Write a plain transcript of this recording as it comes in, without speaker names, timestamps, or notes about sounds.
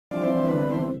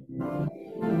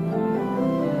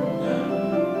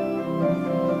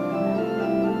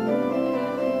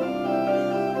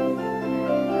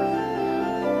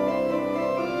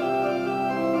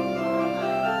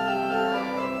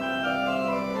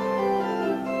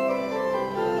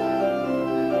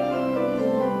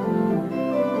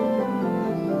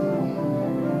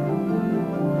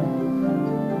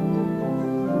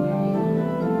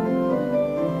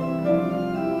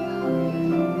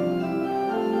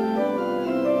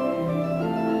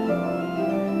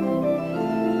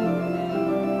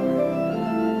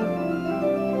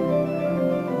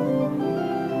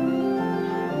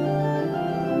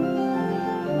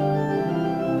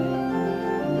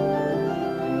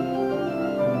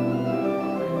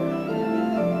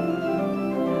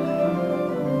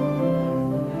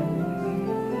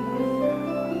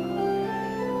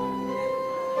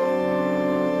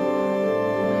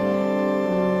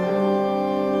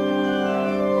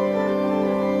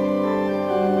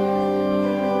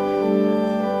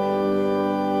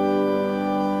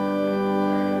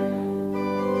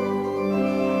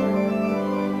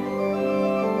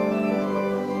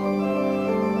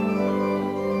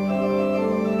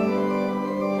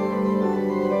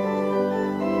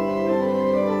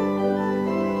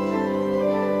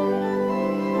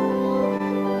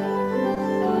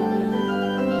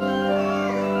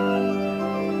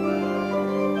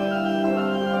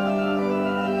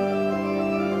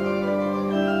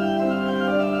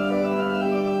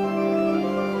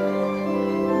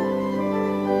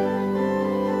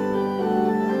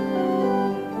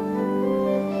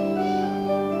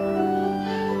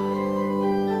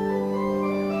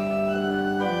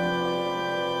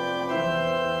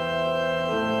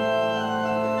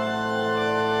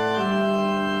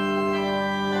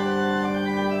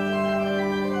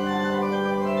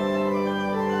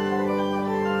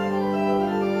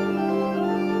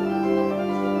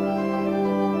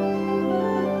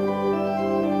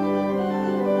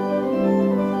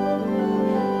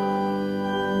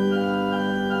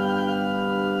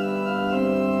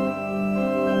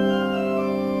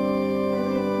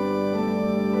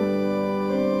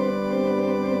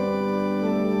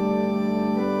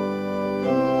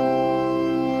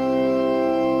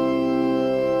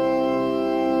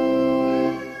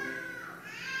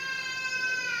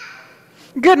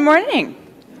Good morning.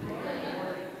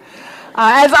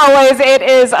 As always, it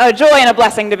is a joy and a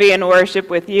blessing to be in worship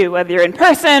with you, whether you're in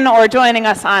person or joining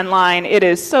us online. It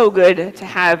is so good to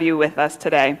have you with us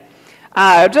today.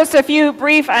 Just a few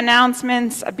brief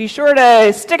announcements. Be sure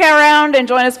to stick around and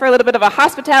join us for a little bit of a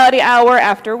hospitality hour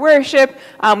after worship.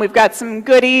 We've got some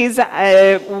goodies.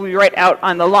 We'll be right out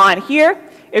on the lawn here.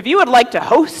 If you would like to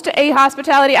host a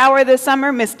hospitality hour this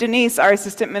summer, Miss Denise, our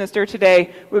assistant minister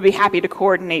today, would be happy to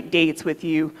coordinate dates with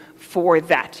you for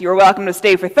that. You're welcome to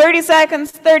stay for 30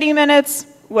 seconds, 30 minutes,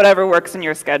 whatever works in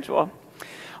your schedule.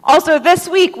 Also, this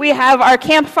week we have our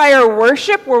campfire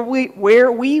worship where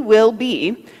we will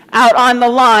be out on the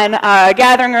lawn,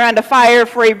 gathering around a fire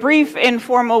for a brief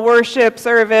informal worship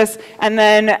service, and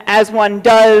then as one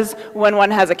does when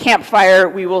one has a campfire,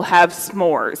 we will have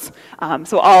s'mores.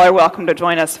 So all are welcome to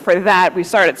join us for that. We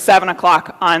start at 7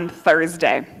 o'clock on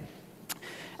Thursday.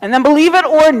 And then, believe it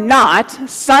or not,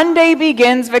 Sunday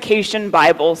begins Vacation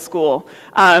Bible School.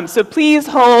 So please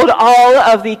hold all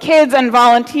of the kids and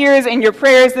volunteers in your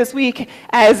prayers this week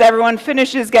as everyone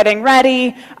finishes getting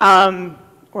ready,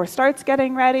 or starts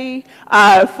getting ready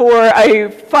for a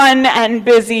fun and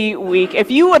busy week. If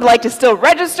you would like to still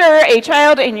register a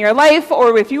child in your life,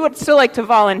 or if you would still like to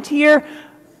volunteer,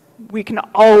 we can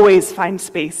always find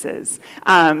spaces.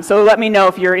 So let me know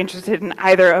if you're interested in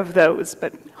either of those,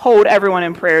 but hold everyone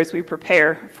in prayer as we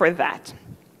prepare for that.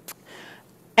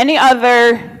 Any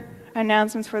other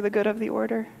announcements for the good of the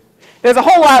order? There's a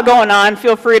whole lot going on.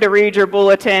 Feel free to read your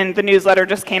bulletin. The newsletter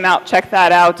just came out. Check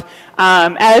that out.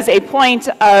 As a point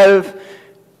of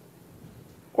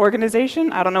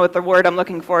organization, I don't know what the word I'm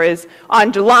looking for is,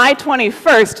 on July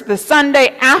 21st, the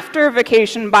Sunday after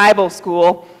Vacation Bible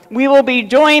School, we will be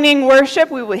joining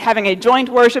worship. We will be having a joint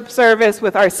worship service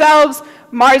with ourselves,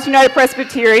 Mars United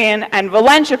Presbyterian, and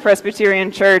Valencia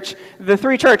Presbyterian Church, the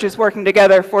three churches working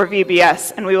together for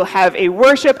VBS. And we will have a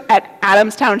worship at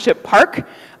Adams Township Park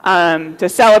to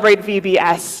celebrate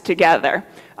VBS together.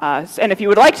 And if you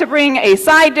would like to bring a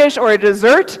side dish or a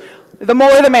dessert, the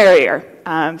more the merrier.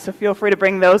 So feel free to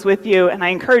bring those with you. And I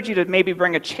encourage you to maybe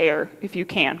bring a chair if you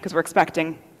can, because we're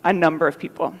expecting a number of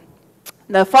people.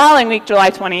 The following week, July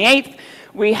 28th,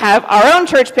 we have our own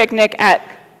church picnic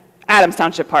at Adams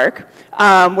Township Park,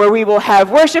 where we will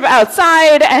have worship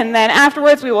outside, and then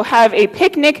afterwards we will have a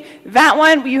picnic. That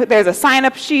one, there's a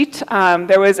sign-up sheet.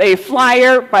 There was a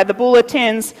flyer by the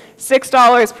bulletins.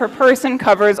 $6 per person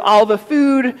covers all the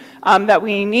food that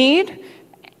we need.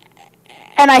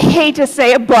 And I hate to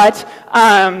say it, but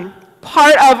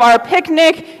part of our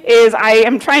picnic is, I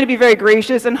am trying to be very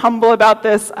gracious and humble about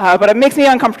this, but it makes me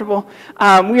uncomfortable.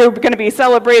 We are going to be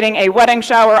celebrating a wedding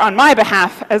shower on my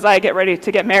behalf as I get ready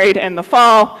to get married in the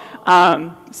fall.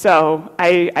 So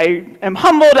I am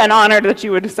humbled and honored that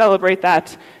you would celebrate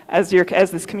that as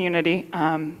this community.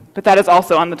 But that is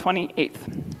also on the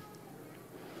 28th.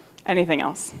 Anything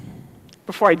else?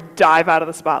 Before I dive out of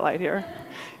the spotlight here.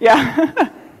 Yeah.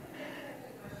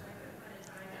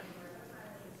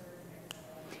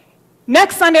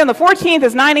 Next Sunday on the 14th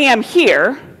is 9 a.m.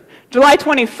 here. July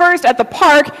 21st at the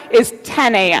park is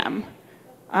 10 a.m.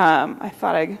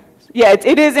 Yeah,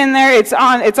 it is in there. It's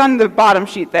on the bottom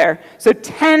sheet there. So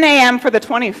 10 a.m. for the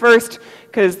 21st,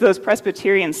 because those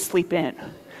Presbyterians sleep in.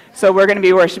 So we're going to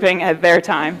be worshiping at their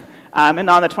time. And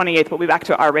on the 28th, we'll be back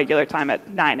to our regular time at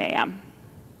 9 a.m.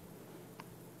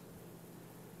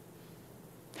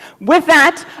 With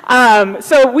that,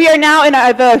 so we are now in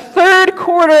the third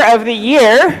quarter of the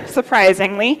year,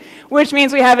 surprisingly, which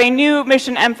means we have a new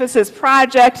mission emphasis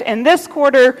project. In this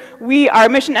quarter, our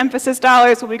mission emphasis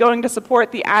dollars will be going to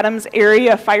support the Adams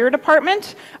Area Fire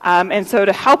Department. And so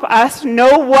to help us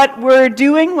know what we're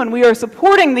doing when we are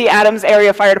supporting the Adams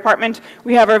Area Fire Department,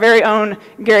 we have our very own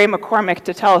Gary McCormick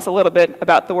to tell us a little bit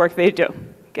about the work they do.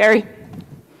 Gary?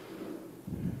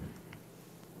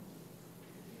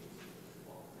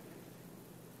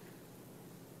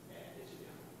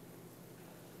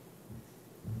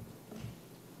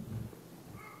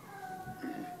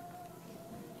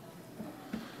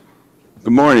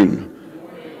 Good morning.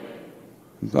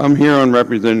 I'm here on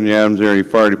representing the Adams Area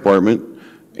Fire Department,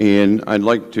 and I'd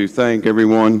like to thank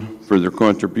everyone for their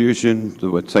contribution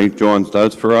to what St. John's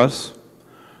does for us.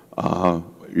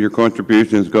 Your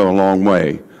contributions go a long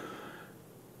way.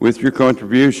 With your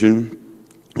contribution,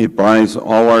 it buys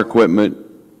all our equipment,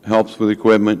 helps with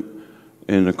equipment,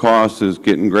 and the cost is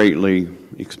getting greatly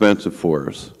expensive for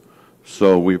us.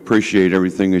 So we appreciate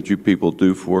everything that you people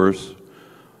do for us.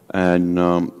 And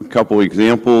a couple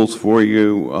examples for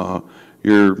you.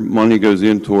 Your money goes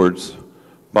in towards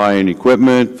buying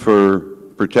equipment for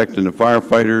protecting the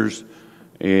firefighters.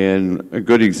 And a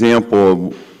good example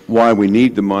of why we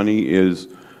need the money is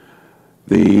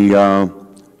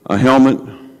A helmet,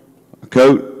 a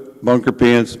coat, bunker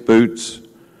pants, boots,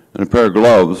 and a pair of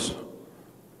gloves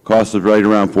costs us right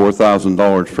around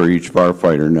 $4,000 for each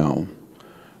firefighter now.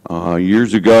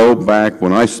 Years ago, back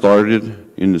when I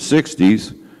started in the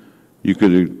 60s, you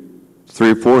could have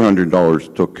 $300 or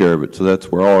 $400 took care of it, so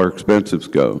that's where all our expenses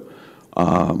go.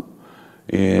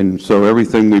 And so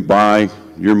everything we buy,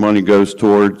 your money goes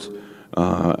towards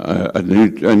a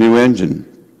new engine.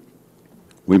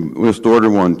 We just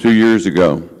ordered one 2 years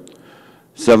ago,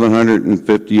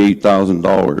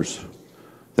 $758,000.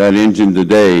 That engine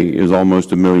today is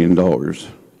almost $1 million.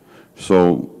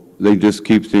 So they just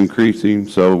keeps increasing.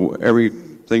 So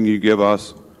everything you give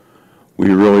us, we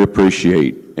really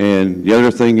appreciate. And the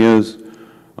other thing is,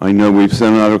 I know we've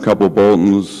sent out a couple of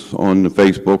bulletins on the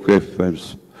Facebook,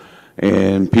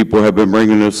 and people have been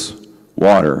bringing us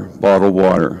water, bottled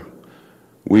water.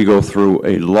 We go through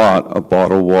a lot of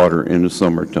bottled water in the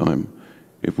summertime.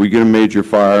 If we get a major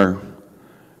fire,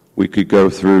 we could go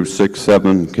through 6,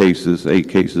 7 cases, 8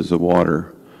 cases of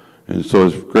water. And so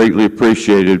it's greatly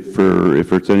appreciated for if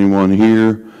there's anyone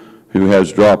here who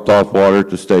has dropped off water at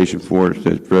the station for us,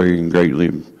 it's very greatly.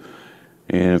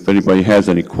 And if anybody has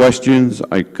any questions,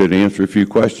 I could answer a few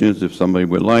questions if somebody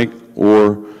would like,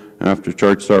 or after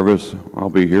church service, I'll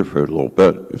be here for a little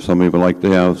bit if somebody would like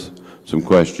to have some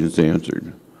questions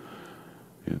answered.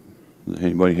 Yeah.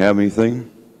 Anybody have anything?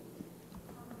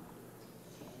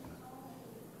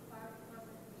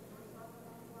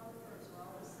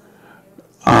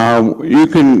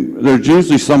 There's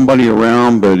usually somebody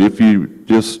around, but if you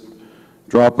just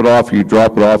drop it off, you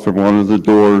drop it off at one of the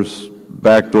doors,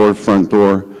 back door, front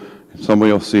door, and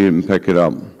somebody will see it and pick it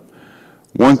up.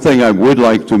 One thing I would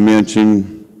like to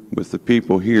mention with the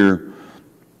people here,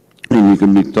 and you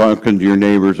can be talking to your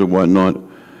neighbors or whatnot,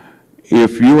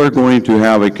 if you are going to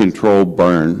have a controlled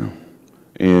burn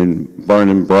and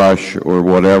burning brush or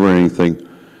whatever, anything,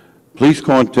 please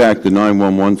contact the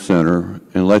 911 center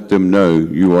and let them know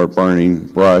you are burning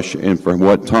brush and for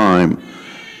what time.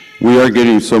 We are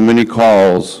getting so many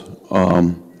calls,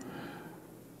 and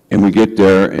we get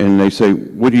there and they say,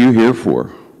 "What are you here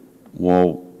for?"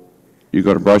 Well, you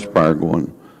got a brush fire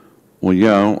going. Well,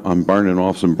 yeah, I'm burning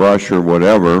off some brush or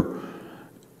whatever.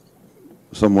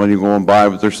 Someone going by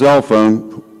with their cell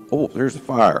phone, oh, there's a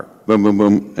fire, boom, boom,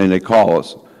 boom, and they call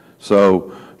us.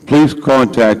 So please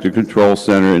contact the control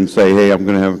center and say, hey, I'm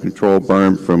going to have a control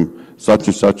burn from such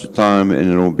and such a time,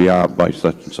 and it'll be out by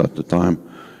such and such a time.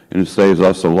 And it saves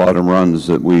us a lot of runs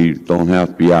that we don't have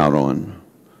to be out on.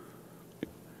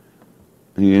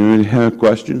 Anybody have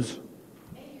questions?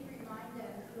 Maybe remind them,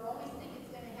 you always think it's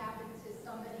going to happen to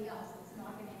somebody else. It's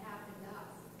not going to happen to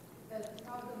us. The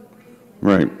problem recently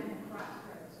Right. happened in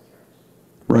Crossroads Church.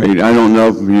 Right. I don't know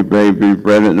if you maybe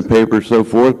read it in the paper and so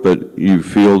forth, but you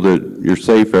feel that you're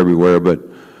safe everywhere. But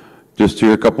just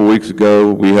here a couple weeks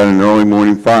ago, we had an early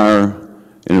morning fire,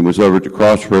 and it was over at the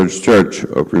Crossroads Church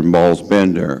over in Balls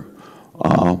Bend there.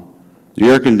 The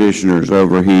air conditioners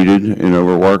overheated and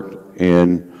overworked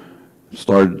and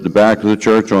started the back of the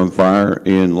church on fire,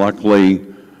 and luckily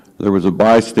there was a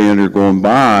bystander going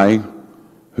by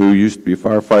who used to be a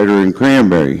firefighter in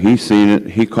Cranberry. He seen it,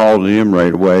 he called him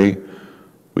right away.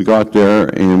 We got there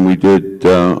and we did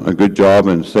a good job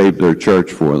and saved their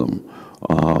church for them.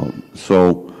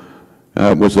 So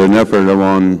it was an effort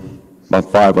on about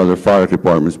 5 other fire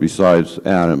departments besides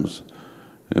Adams.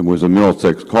 It was a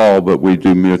Middlesex call, but we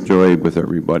do mutual aid with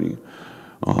everybody.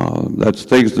 That's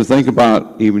things to think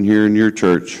about even here in your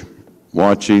church,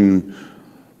 watching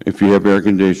if you have air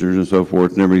conditioners and so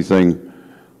forth and everything.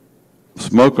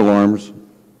 Smoke alarms,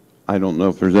 I don't know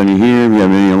if there's any here, if you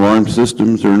have any alarm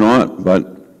systems or not,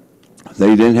 but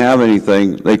they didn't have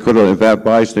anything. They could have, if that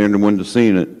bystander wouldn't have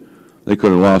seen it, they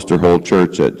could have lost their whole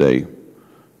church that day.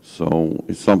 So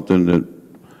it's something that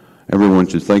everyone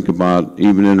should think about,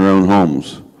 even in their own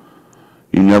homes.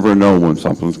 You never know when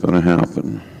something's going to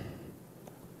happen.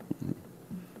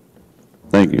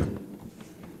 Thank you.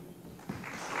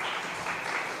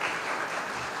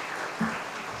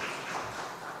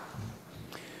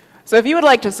 So if you would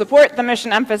like to support the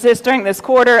mission emphasis during this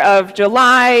quarter of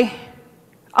July,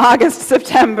 August,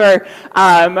 September,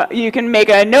 you can make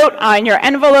a note on your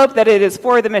envelope that it is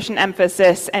for the mission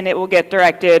emphasis, and it will get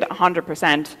directed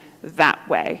 100% that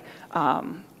way.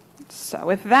 So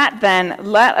with that then,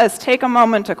 let us take a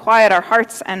moment to quiet our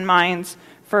hearts and minds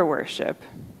for worship.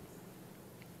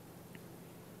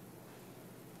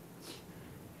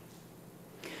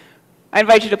 I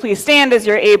invite you to please stand as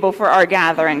you're able for our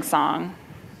gathering song.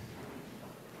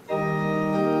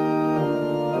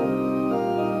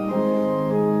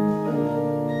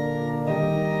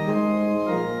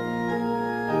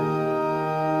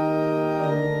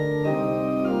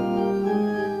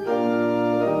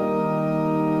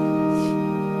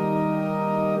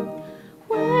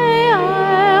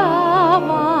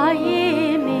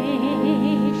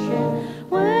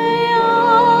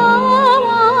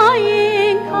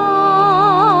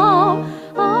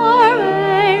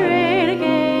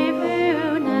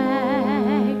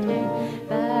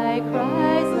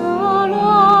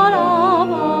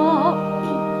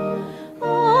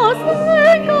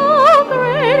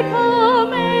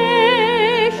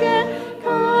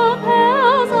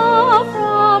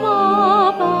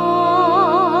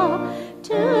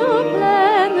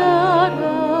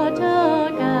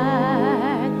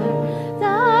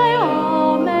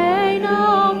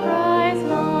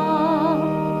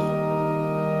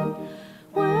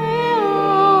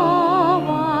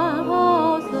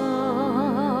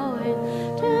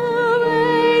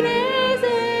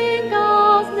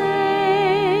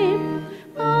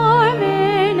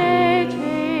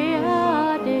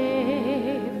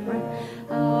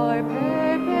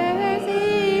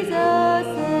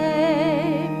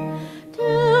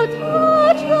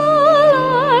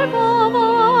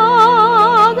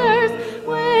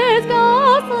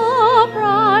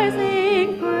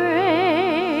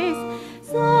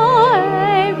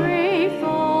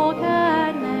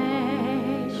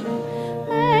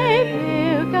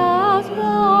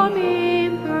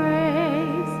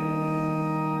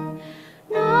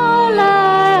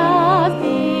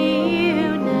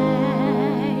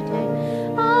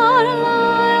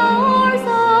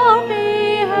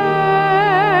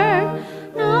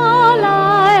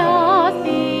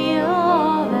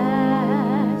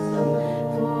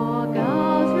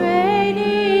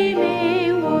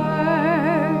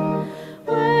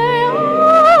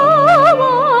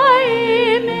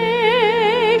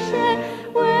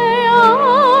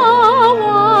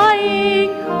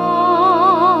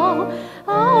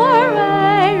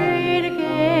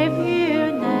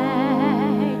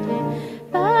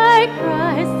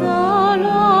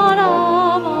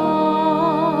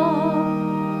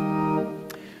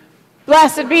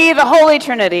 Blessed be the Holy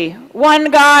Trinity, one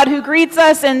God who greets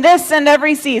us in this and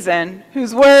every season,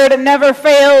 whose word never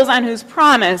fails and whose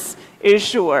promise is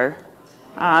sure.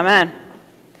 Amen.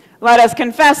 Let us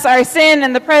confess our sin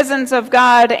in the presence of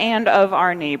God and of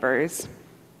our neighbors.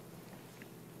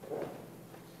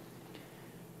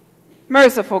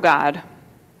 Merciful God,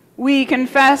 we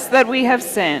confess that we have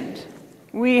sinned.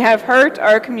 We have hurt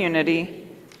our community.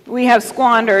 We have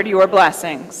squandered your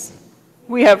blessings.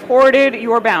 We have hoarded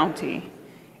your bounty.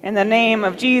 In the name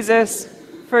of Jesus,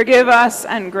 forgive us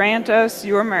and grant us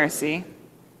your mercy.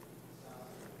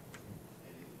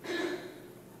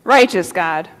 Righteous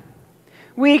God,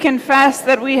 we confess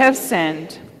that we have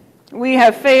sinned. We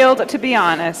have failed to be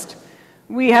honest.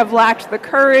 We have lacked the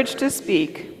courage to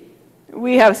speak.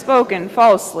 We have spoken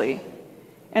falsely.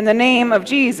 In the name of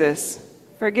Jesus,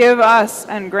 forgive us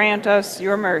and grant us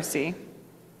your mercy.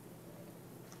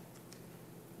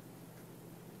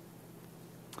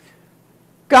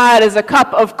 God is a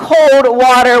cup of cold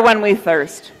water when we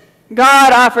thirst.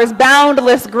 God offers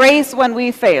boundless grace when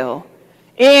we fail.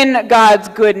 In God's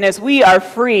goodness, we are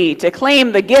free to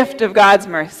claim the gift of God's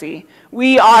mercy.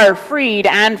 We are freed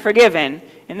and forgiven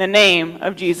in the name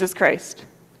of Jesus Christ.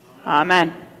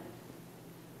 Amen.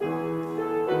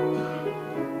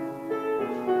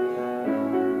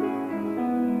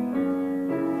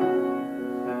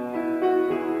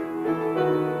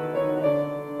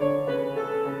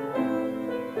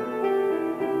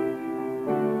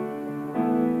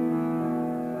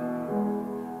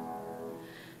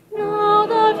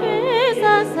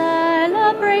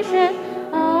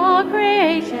 All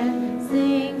creation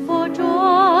sing for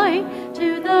joy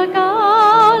to the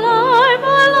God, life,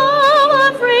 our love,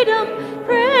 our freedom,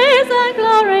 praise and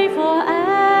glory forevermore.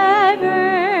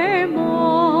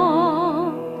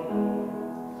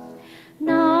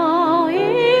 Now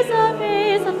is the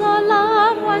feast of the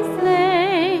Lamb once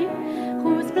slain,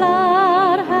 whose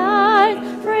blood has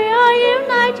freely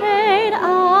united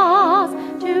us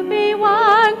to be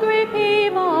one great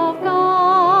people of God.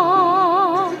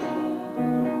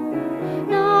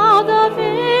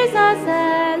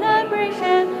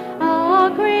 Celebration,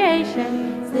 all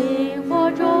creation sing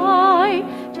for joy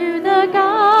to the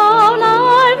God,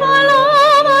 life, our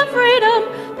love, our freedom,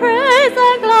 praise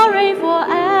and glory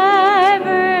forevermore.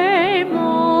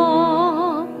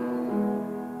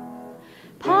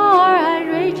 Power and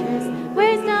riches,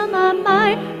 wisdom and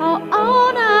might, all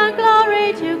honor and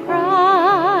glory to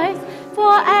Christ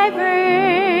forever.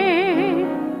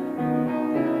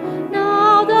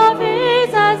 Now the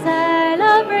feast and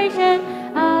celebration,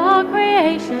 all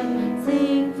creation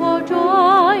sing for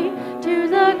joy to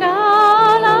the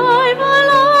God, life, our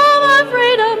love, our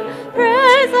freedom,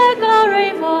 praise and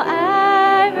glory forevermore.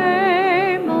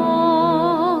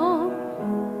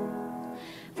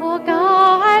 For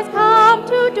God has come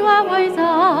to dwell with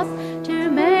us, to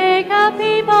make a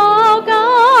people of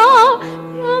God,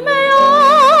 to make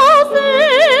all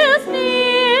things new.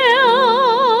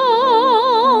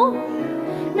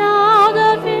 Now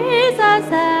the feast and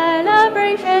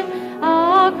celebration,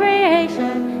 all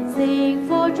creation sing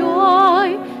for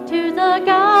joy to the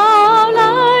God,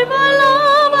 life, our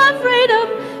love, our freedom,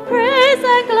 praise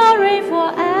and glory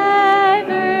forevermore.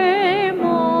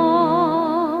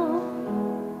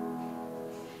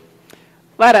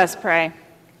 Let us pray.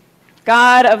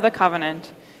 God of the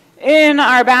covenant, in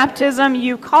our baptism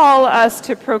you call us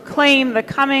to proclaim the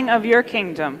coming of your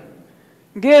kingdom.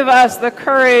 Give us the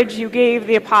courage you gave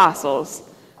the apostles,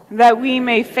 that we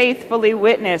may faithfully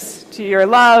witness to your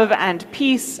love and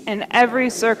peace in every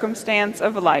circumstance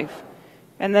of life.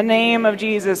 In the name of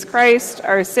Jesus Christ,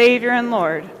 our Savior and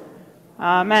Lord.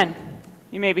 Amen.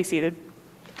 You may be seated.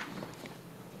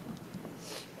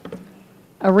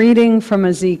 A reading from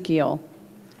Ezekiel.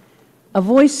 A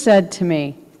voice said to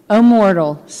me, O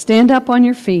mortal, stand up on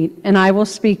your feet, and I will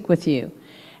speak with you.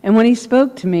 And when he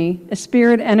spoke to me, a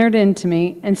spirit entered into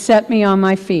me and set me on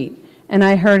my feet, and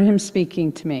I heard him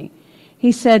speaking to me.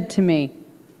 He said to me,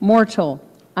 Mortal,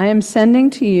 I am sending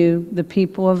to you the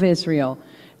people of Israel,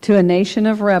 to a nation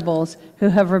of rebels who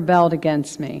have rebelled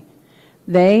against me.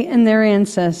 They and their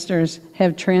ancestors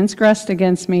have transgressed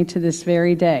against me to this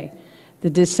very day. The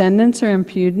descendants are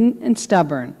impudent and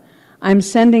stubborn. I am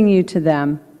sending you to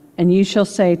them, and you shall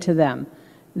say to them,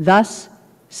 Thus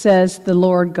says the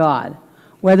Lord God,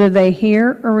 whether they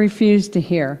hear or refuse to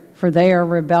hear, for they are a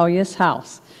rebellious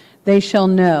house, they shall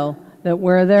know that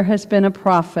where there has been a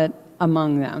prophet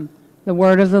among them. The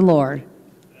word of the Lord.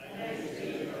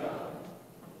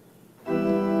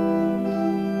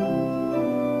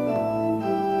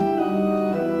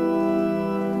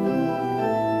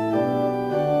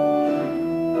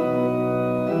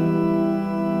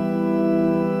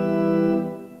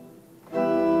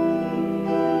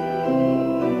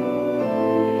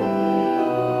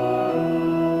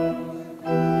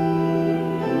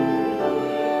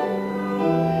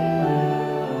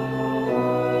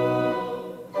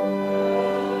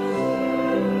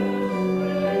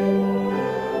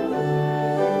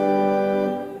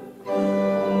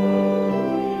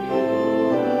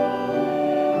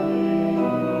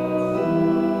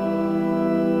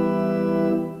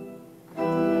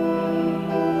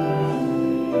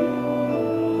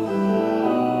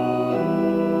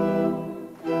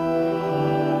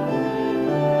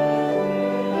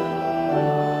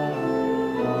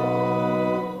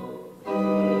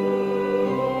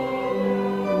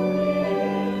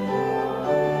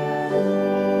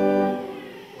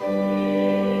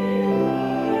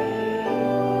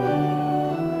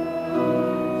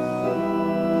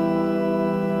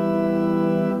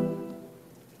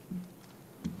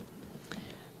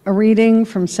 A reading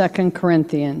from 2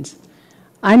 Corinthians.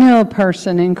 I know a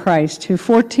person in Christ who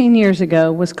 14 years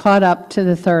ago was caught up to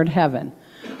the third heaven.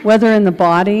 Whether in the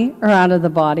body or out of the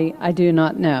body, I do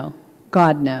not know.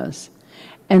 God knows.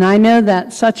 And I know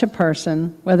that such a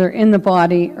person, whether in the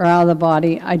body or out of the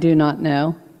body, I do not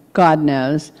know. God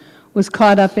knows, was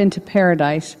caught up into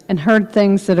paradise and heard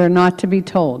things that are not to be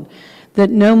told, that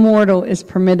no mortal is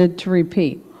permitted to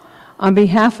repeat. On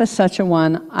behalf of such a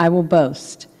one, I will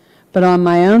boast. But on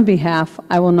my own behalf,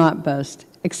 I will not boast,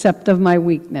 except of my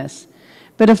weakness.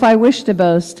 But if I wish to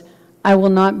boast, I will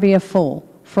not be a fool,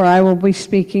 for I will be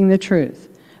speaking the truth.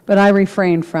 But I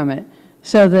refrain from it,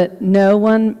 so that no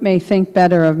one may think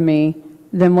better of me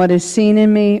than what is seen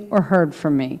in me or heard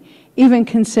from me, even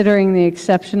considering the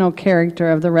exceptional character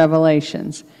of the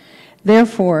revelations.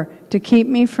 Therefore, to keep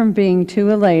me from being too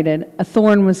elated, a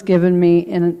thorn was given me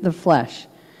in the flesh,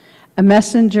 a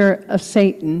messenger of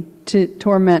Satan to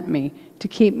torment me, to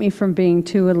keep me from being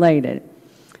too elated.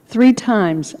 3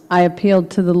 times I appealed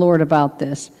to the Lord about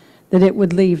this, that it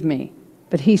would leave me.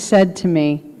 But he said to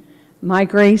me, my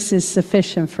grace is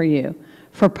sufficient for you,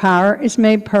 for power is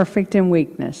made perfect in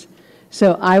weakness.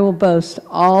 So I will boast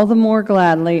all the more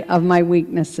gladly of my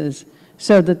weaknesses,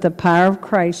 so that the power of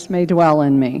Christ may dwell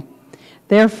in me.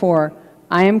 Therefore,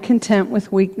 I am content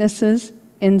with weaknesses,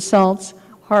 insults,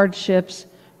 hardships,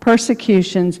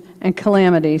 persecutions, and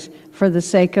calamities for the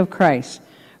sake of Christ.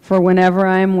 For whenever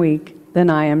I am weak, then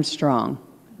I am strong.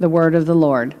 The word of the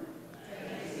Lord.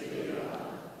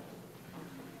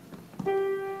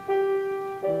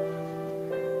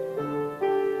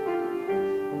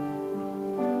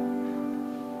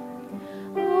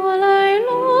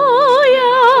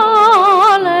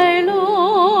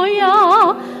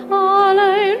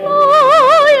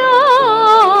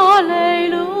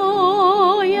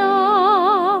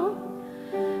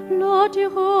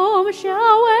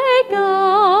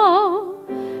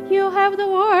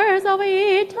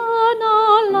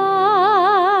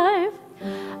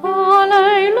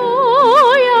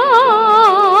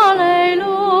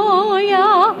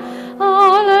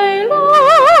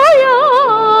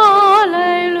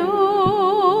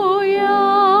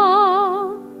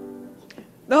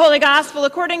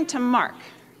 According to Mark.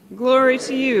 Glory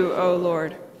to you, O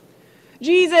Lord.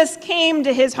 Jesus came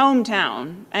to his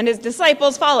hometown, and his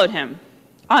disciples followed him.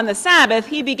 On the Sabbath,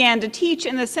 he began to teach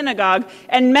in the synagogue,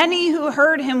 and many who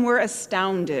heard him were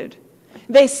astounded.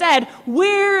 They said,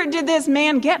 where did this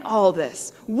man get all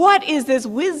this? What is this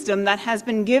wisdom that has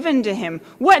been given to him?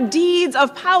 What deeds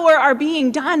of power are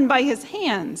being done by his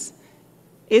hands?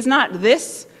 Is not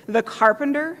this the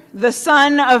carpenter, the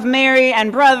son of Mary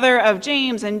and brother of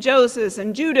James and Joseph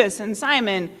and Judas and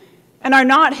Simon, and are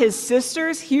not his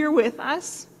sisters here with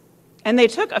us? And they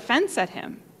took offense at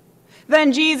him.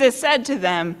 Then Jesus said to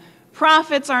them,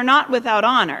 prophets are not without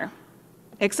honor,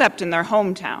 except in their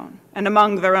hometown, and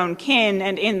among their own kin,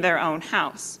 and in their own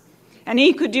house. And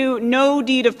he could do no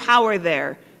deed of power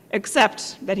there,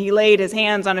 except that he laid his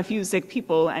hands on a few sick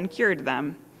people and cured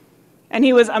them. And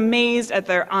he was amazed at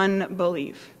their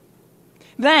unbelief.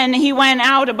 Then he went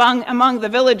out among the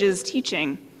villages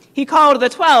teaching. He called the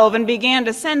 12 and began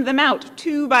to send them out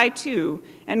 2 by 2,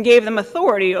 and gave them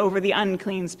authority over the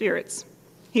unclean spirits.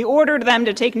 He ordered them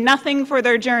to take nothing for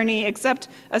their journey except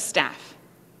a staff,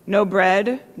 no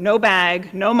bread, no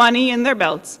bag, no money in their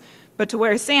belts, but to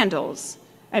wear sandals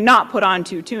and not put on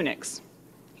 2 tunics.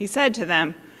 He said to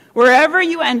them, wherever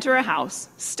you enter a house,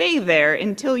 stay there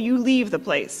until you leave the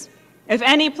place. If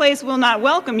any place will not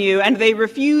welcome you and they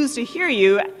refuse to hear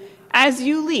you as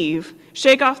you leave,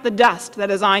 shake off the dust that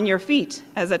is on your feet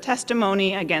as a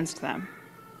testimony against them.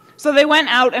 So they went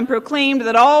out and proclaimed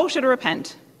that all should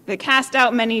repent. They cast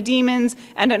out many demons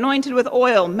and anointed with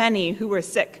oil many who were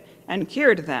sick and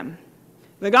cured them.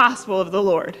 The gospel of the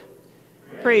Lord.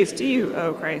 Praise to you,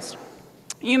 O Christ.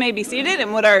 You may be seated,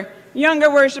 and would our younger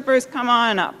worshipers come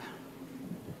on up?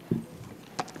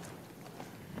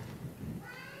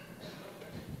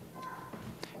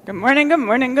 Good morning, good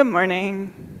morning, good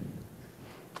morning.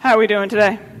 How are we doing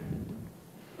today?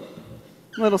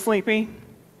 A little sleepy?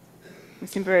 We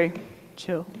seem very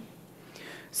chill.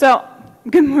 So,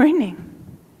 good morning.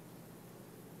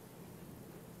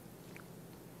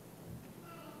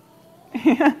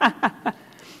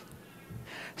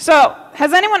 So,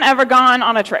 has anyone ever gone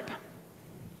on a trip?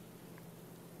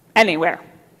 Anywhere?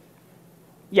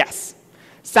 Yes.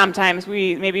 Sometimes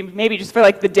we, maybe just for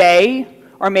like the day,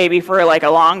 or maybe for like a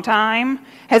long time.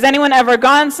 Has anyone ever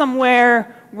gone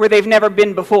somewhere where they've never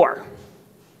been before?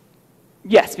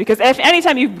 Yes, because if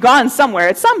anytime you've gone somewhere,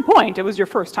 at some point, it was your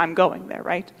first time going there,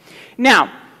 right?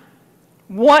 Now,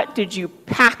 what did you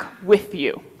pack with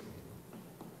you?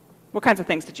 What kinds of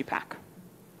things did you pack?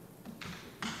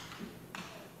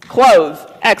 Clothes,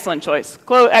 excellent choice.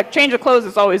 Change of clothes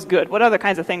is always good. What other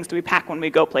kinds of things do we pack when we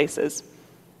go places?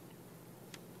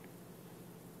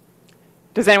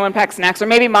 Does anyone pack snacks? Or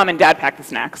maybe mom and dad pack the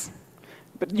snacks.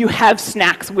 But you have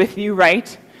snacks with you,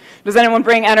 right? Does anyone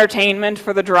bring entertainment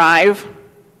for the drive?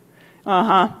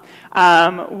 What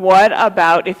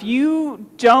about if you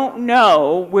don't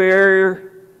know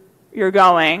where you're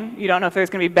going, you don't know if there's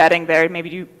going to be bedding there, maybe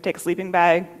you take a sleeping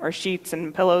bag or sheets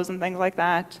and pillows and things like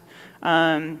that.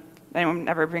 Anyone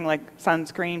ever bring like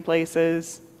sunscreen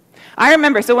places? I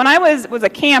remember, so when I was a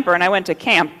camper and I went to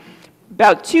camp,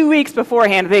 about 2 weeks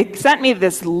beforehand, they sent me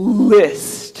this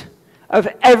list of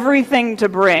everything to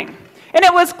bring. And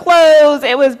it was clothes,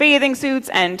 it was bathing suits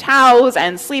and towels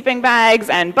and sleeping bags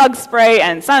and bug spray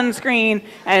and sunscreen.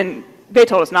 And they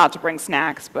told us not to bring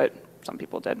snacks, but some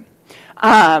people did.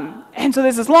 And so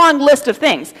there's this long list of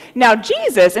things. Now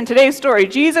Jesus, in today's story,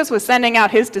 Jesus was sending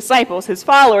out his disciples, his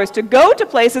followers, to go to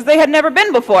places they had never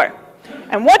been before.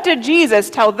 And what did Jesus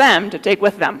tell them to take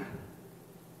with them?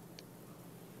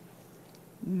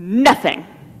 Nothing.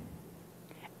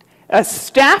 A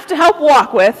staff to help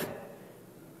walk with,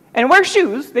 and wear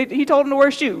shoes. He told them to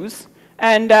wear shoes,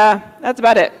 and that's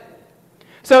about it.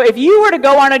 So if you were to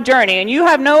go on a journey and you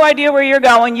have no idea where you're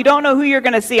going, you don't know who you're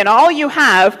going to see, and all you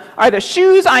have are the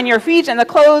shoes on your feet and the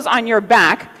clothes on your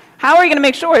back, how are you going to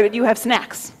make sure that you have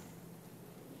snacks?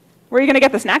 Where are you going to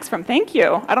get the snacks from? Thank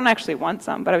you. I don't actually want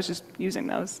some, but I was just using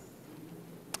those.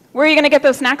 Where are you going to get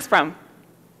those snacks from?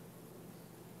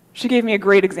 She gave me a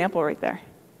great example right there.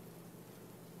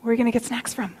 Where are you going to get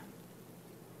snacks from?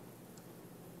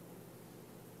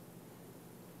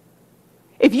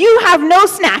 If you have no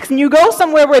snacks and you go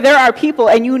somewhere where there are people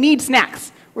and you need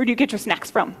snacks, where do you get your snacks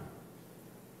from?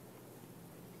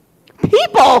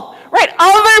 People, right?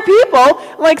 Other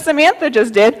people, like Samantha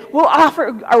just did, will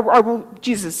offer, or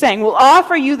Jesus is saying, will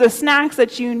offer you the snacks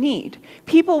that you need.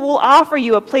 People will offer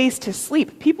you a place to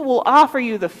sleep. People will offer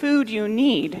you the food you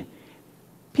need.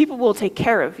 People will take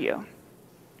care of you.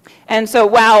 And so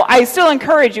while I still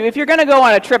encourage you, if you're going to go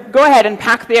on a trip, go ahead and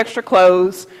pack the extra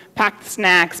clothes, pack the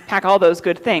snacks, pack all those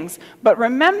good things. But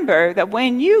remember that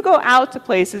when you go out to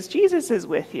places, Jesus is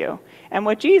with you. And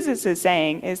what Jesus is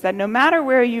saying is that no matter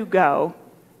where you go,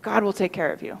 God will take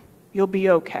care of you. You'll be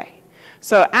okay.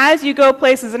 So as you go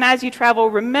places and as you travel,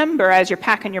 remember as you're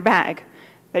packing your bag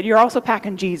that you're also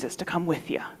packing Jesus to come with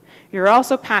you. You're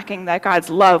also packing that God's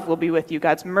love will be with you,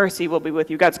 God's mercy will be with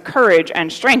you, God's courage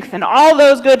and strength and all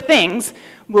those good things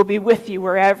will be with you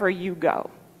wherever you go.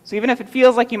 So even if it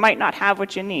feels like you might not have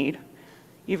what you need,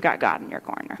 you've got God in your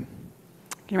corner. Can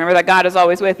you remember that God is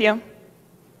always with you?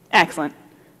 Excellent.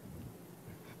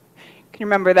 Can you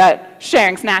remember that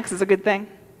sharing snacks is a good thing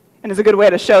and is a good way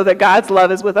to show that God's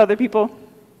love is with other people?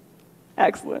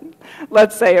 Excellent.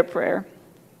 Let's say a prayer.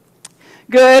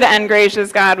 Good and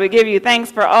gracious God, we give you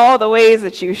thanks for all the ways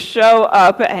that you show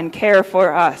up and care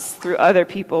for us through other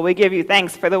people. We give you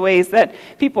thanks for the ways that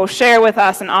people share with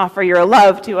us and offer your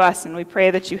love to us, and we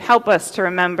pray that you help us to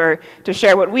remember to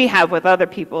share what we have with other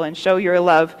people and show your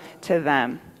love to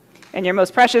them. In your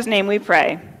most precious name we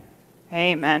pray.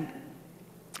 Amen.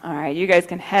 All right, you guys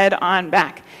can head on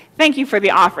back. Thank you for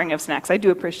the offering of snacks. I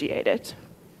do appreciate it.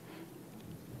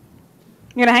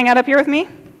 You're going to hang out up here with me?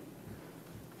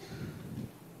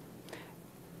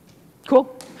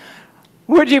 Cool.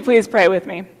 Would you please pray with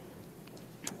me?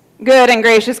 Good and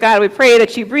gracious God, we pray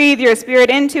that you breathe your Spirit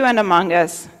into and among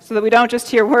us so that we don't just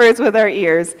hear words with our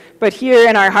ears, but hear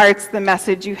in our hearts the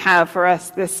message you have for us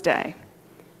this day.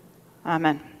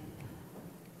 Amen.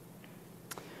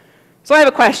 So I have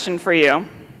a question for you.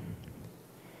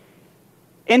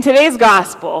 In today's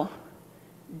gospel,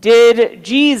 did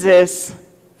Jesus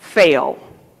fail?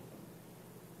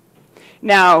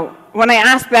 Now, when I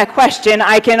ask that question,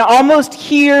 I can almost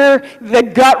hear the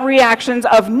gut reactions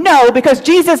of no, because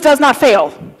Jesus does not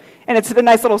fail. And it's a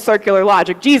nice little circular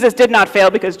logic. Jesus did not fail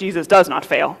because Jesus does not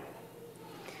fail.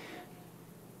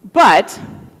 But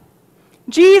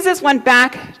Jesus went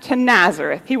back to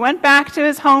Nazareth. He went back to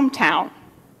his hometown.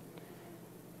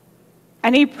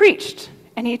 And he preached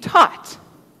and he taught.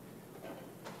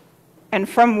 And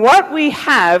from what we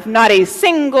have, not a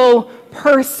single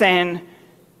person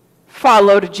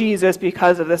followed Jesus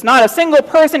because of this. Not a single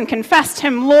person confessed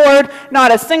him Lord.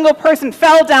 Not a single person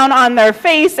fell down on their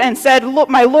face and said, "Look,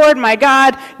 my Lord, my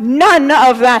God." None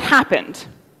of that happened.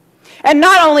 And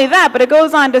not only that, but it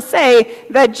goes on to say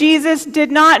that Jesus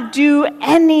did not do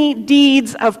any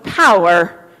deeds of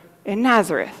power in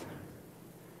Nazareth.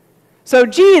 So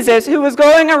Jesus, who was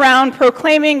going around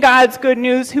proclaiming God's good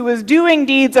news, who was doing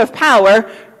deeds of power,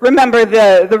 remember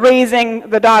the raising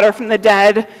the daughter from the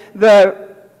dead, the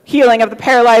healing of the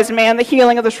paralyzed man, the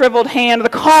healing of the shriveled hand, the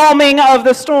calming of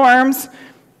the storms.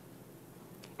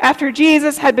 After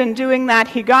Jesus had been doing that,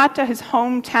 he got to his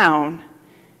hometown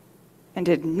and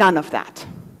did none of that.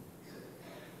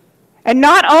 And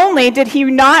not only did he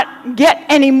not get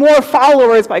any more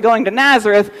followers by going to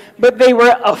Nazareth, but they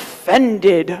were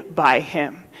offended by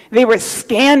him. They were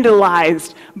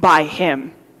scandalized by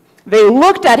him. They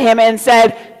looked at him and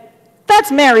said,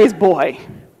 "That's Mary's boy.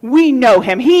 We know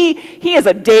him. He is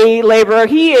a day laborer.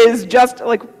 He is just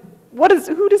like,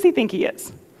 who does he think he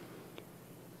is?"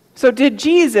 So did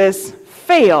Jesus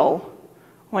fail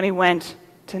when he went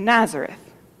to Nazareth?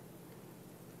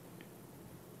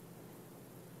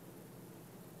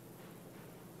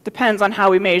 Depends on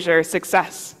how we measure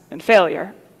success and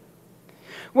failure.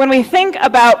 When we think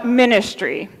about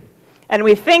ministry, and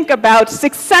we think about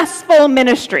successful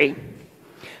ministry,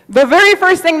 the very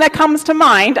first thing that comes to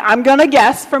mind, I'm going to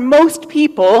guess, for most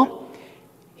people,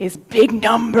 is big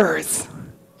numbers.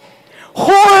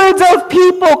 Hordes of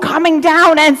people coming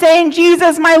down and saying,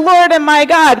 "Jesus, my Lord and my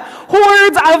God."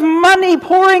 Hordes of money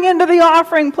pouring into the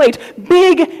offering plate.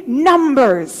 Big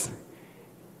numbers.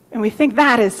 And we think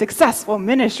that is successful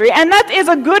ministry. And that is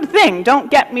a good thing,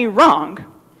 don't get me wrong.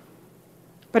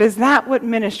 But is that what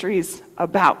ministry is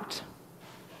about?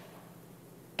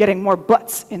 Getting more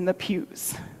butts in the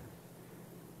pews.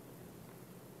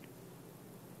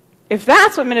 If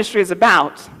that's what ministry is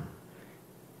about,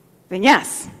 then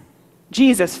yes,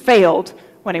 Jesus failed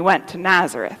when he went to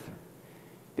Nazareth.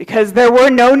 Because there were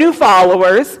no new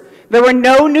followers, there were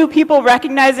no new people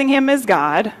recognizing him as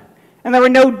God, and there were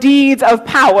no deeds of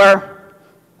power,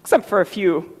 except for a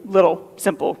few little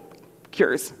simple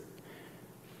cures.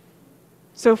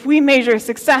 So if we measure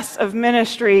success of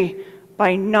ministry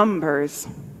by numbers,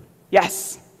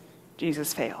 yes,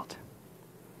 Jesus failed.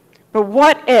 But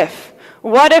what if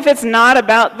it's not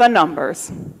about the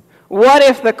numbers? What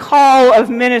if the call of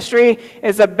ministry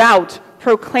is about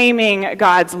proclaiming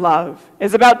God's love,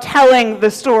 is about telling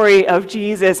the story of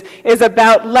Jesus, is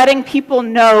about letting people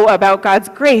know about God's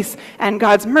grace and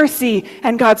God's mercy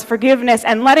and God's forgiveness,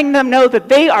 and letting them know that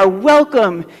they are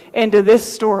welcome into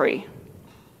this story?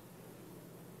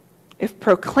 If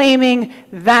proclaiming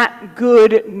that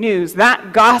good news,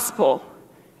 that gospel,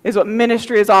 is what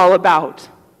ministry is all about,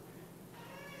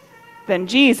 then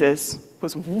Jesus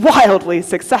was wildly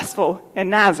successful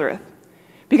in Nazareth.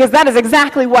 Because that is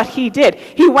exactly what he did.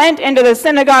 He went into the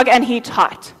synagogue and he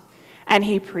taught, and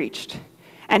he preached,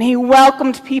 and he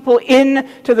welcomed people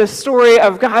into the story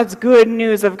of God's good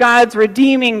news, of God's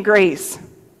redeeming grace.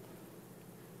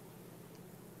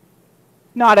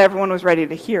 Not everyone was ready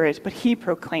to hear it, but he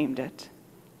proclaimed it.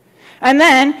 And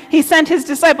then he sent his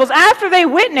disciples. After they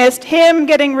witnessed him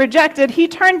getting rejected, he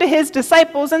turned to his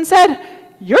disciples and said,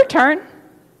 "Your turn."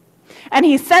 And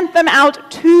he sent them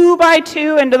out 2 by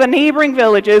 2 into the neighboring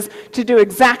villages to do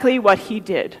exactly what he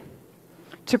did,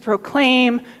 to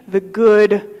proclaim the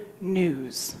good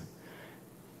news,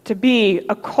 to be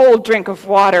a cold drink of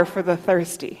water for the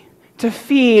thirsty, to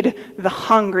feed the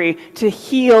hungry, to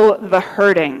heal the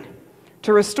hurting,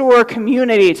 to restore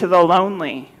community to the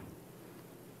lonely.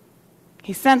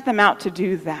 He sent them out to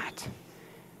do that,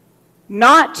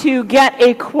 not to get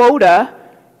a quota.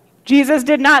 Jesus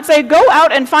did not say, "Go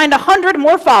out and find 100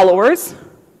 more followers."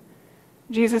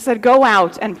 Jesus said, "Go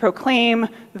out and proclaim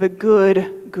the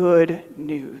good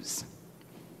news."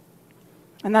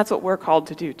 And that's what we're called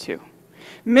to do too.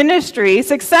 Ministry,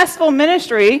 successful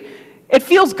ministry, it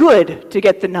feels good to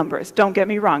get the numbers. Don't get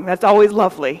me wrong, that's always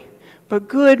lovely. But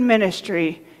good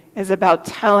ministry is about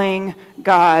telling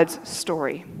God's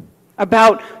story,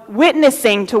 about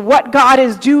witnessing to what God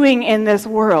is doing in this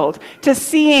world, to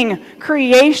seeing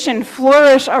creation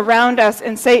flourish around us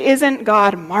and say, "Isn't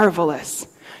God marvelous?"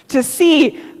 To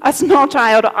see a small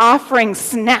child offering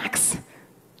snacks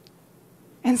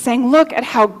and saying, "Look at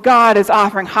how God is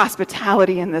offering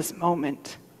hospitality in this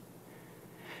moment."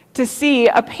 To see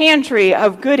a pantry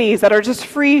of goodies that are just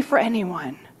free for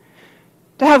anyone.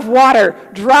 To have water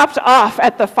dropped off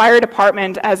at the fire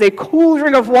department as a cool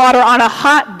drink of water on a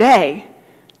hot day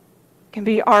can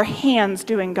be our hands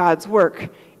doing God's work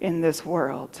in this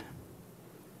world.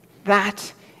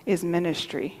 That is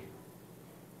ministry.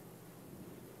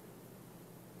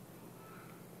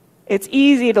 It's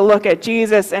easy to look at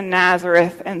Jesus in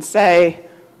Nazareth and say,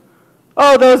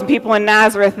 "Oh, those people in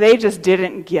Nazareth, they just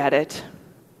didn't get it."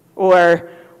 Or,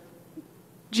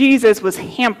 Jesus was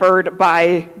hampered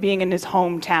by being in his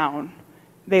hometown.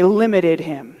 They limited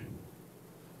him.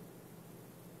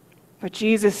 But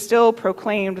Jesus still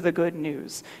proclaimed the good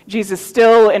news. Jesus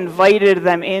still invited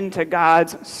them into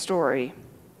God's story.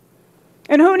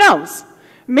 And who knows?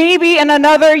 Maybe in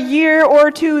another year or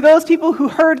two, those people who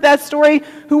heard that story,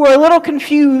 who were a little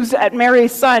confused at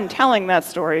Mary's son telling that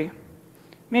story,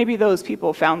 maybe those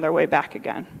people found their way back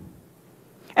again.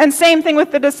 And same thing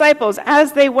with the disciples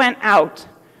as they went out.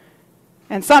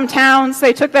 In some towns,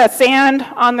 they took that sand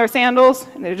on their sandals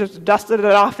and they just dusted it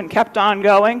off and kept on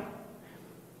going.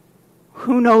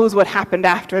 Who knows what happened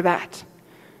after that?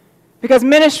 Because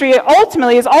ministry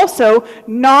ultimately is also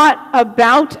not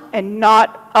about and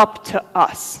not up to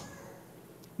us.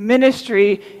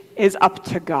 Ministry is up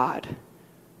to God.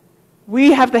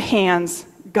 We have the hands,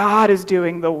 God is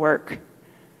doing the work.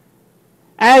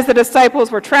 As the disciples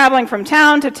were traveling from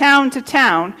town to town to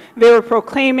town, they were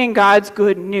proclaiming God's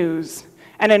good news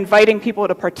and inviting people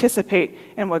to participate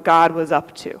in what God was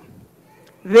up to.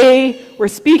 They were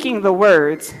speaking the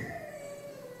words,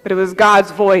 but it was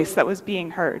God's voice that was being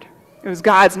heard. It was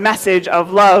God's message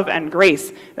of love and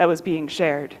grace that was being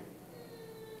shared.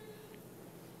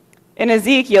 In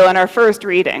Ezekiel, in our first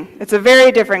reading, it's a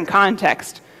very different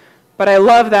context, but I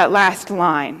love that last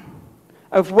line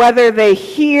of whether they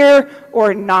hear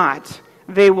or not,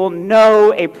 they will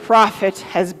know a prophet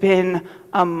has been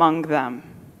among them.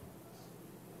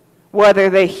 Whether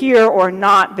they hear or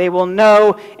not, they will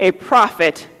know a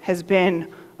prophet has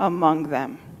been among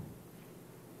them.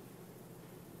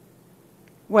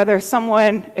 Whether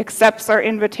someone accepts our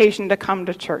invitation to come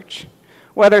to church,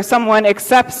 whether someone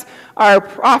accepts our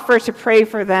offer to pray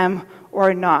for them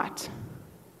or not,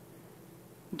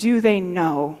 do they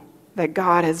know that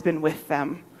God has been with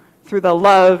them through the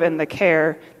love and the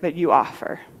care that you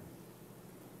offer?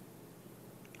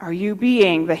 Are you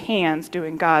being the hands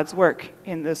doing God's work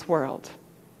in this world?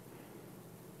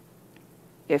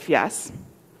 If yes,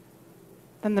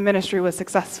 then the ministry was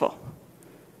successful.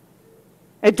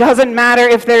 It doesn't matter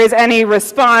if there is any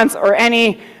response or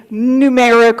any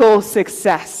numerical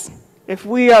success. If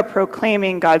we are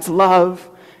proclaiming God's love,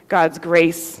 God's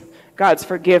grace, God's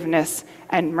forgiveness,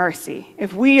 and mercy,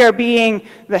 if we are being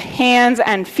the hands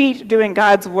and feet doing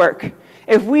God's work,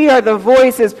 if we are the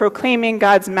voices proclaiming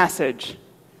God's message,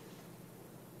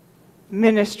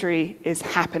 ministry is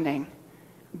happening.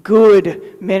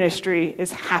 Good ministry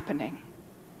is happening.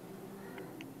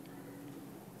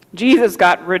 Jesus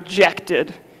got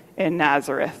rejected in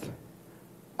Nazareth,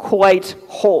 quite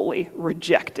wholly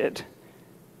rejected.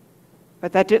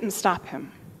 But that didn't stop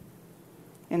him.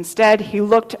 Instead, he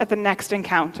looked at the next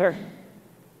encounter.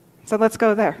 So let's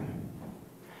go there.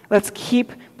 Let's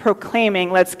keep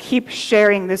proclaiming, let's keep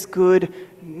sharing this good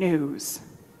news.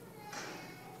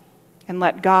 And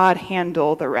let God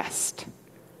handle the rest.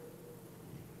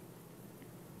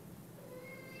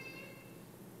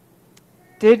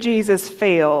 Did Jesus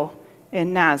fail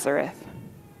in Nazareth?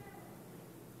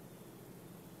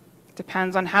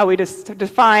 Depends on how we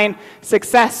define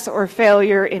success or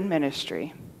failure in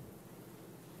ministry.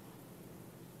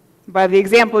 By the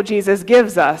example Jesus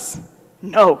gives us,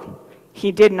 no,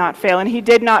 he did not fail. And he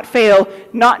did not fail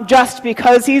not just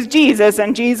because he's Jesus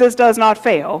and Jesus does not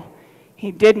fail.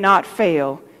 He did not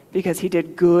fail because he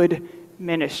did good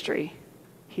ministry.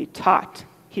 He taught,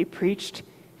 he preached,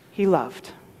 he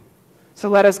loved. So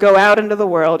let us go out into the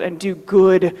world and do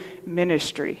good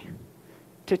ministry,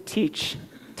 to teach,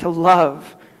 to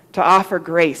love, to offer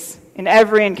grace in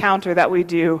every encounter that we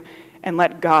do, and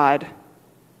let God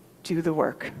do the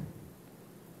work.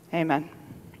 Amen.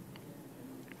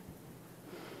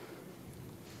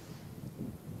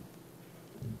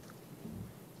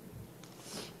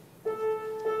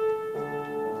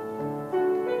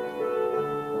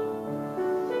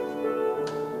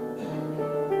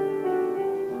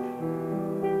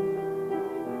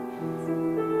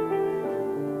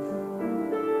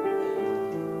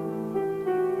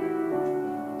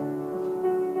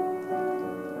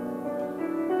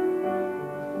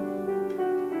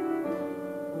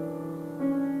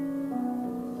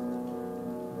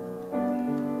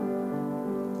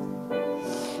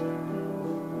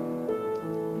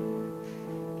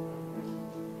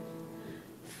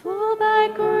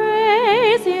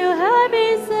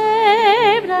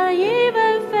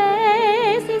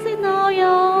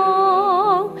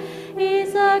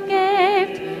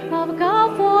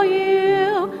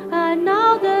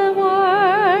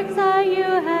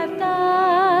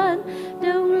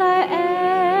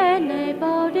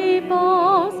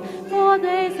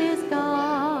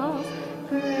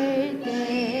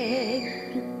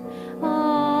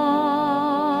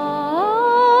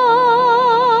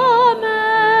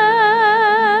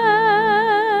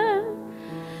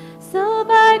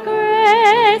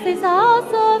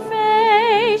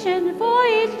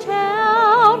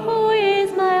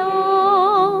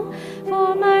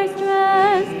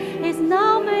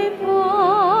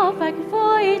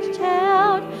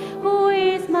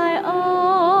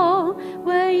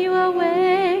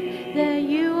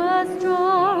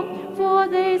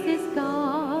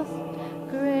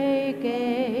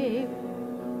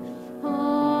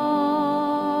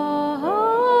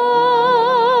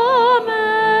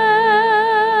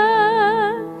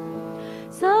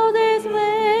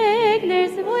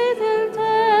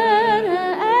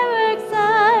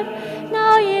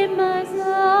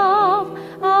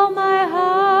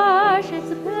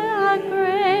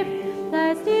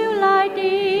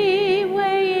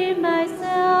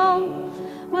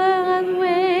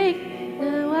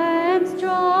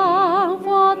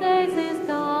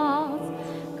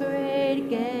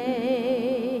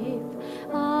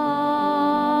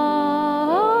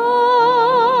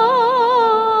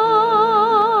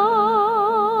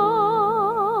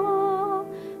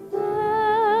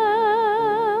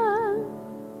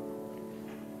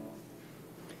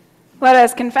 Let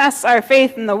us confess our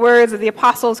faith in the words of the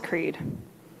Apostles' Creed.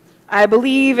 I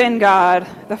believe in God,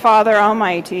 the Father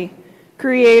Almighty,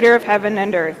 creator of heaven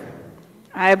and earth.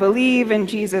 I believe in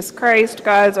Jesus Christ,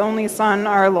 God's only Son,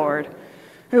 our Lord,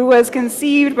 who was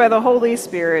conceived by the Holy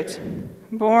Spirit,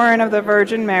 born of the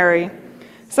Virgin Mary,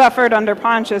 suffered under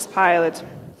Pontius Pilate,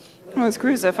 was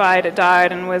crucified,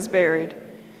 died, and was buried.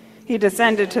 He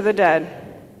descended to the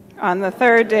dead. On the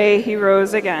third day he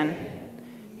rose again.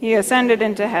 He ascended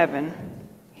into heaven.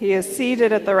 He is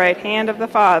seated at the right hand of the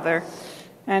Father,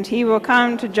 and he will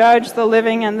come to judge the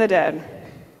living and the dead.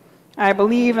 I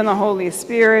believe in the Holy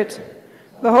Spirit,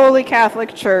 the Holy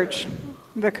Catholic Church,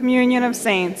 the communion of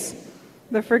saints,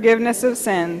 the forgiveness of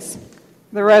sins,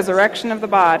 the resurrection of the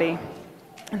body,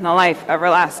 and the life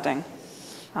everlasting.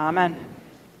 Amen.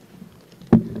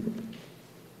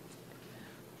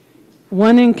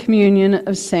 One in communion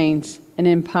of saints and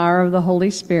in power of the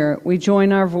Holy Spirit, we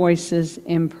join our voices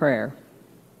in prayer.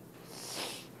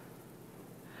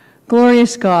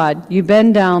 Glorious God, you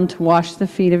bend down to wash the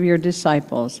feet of your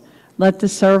disciples. Let the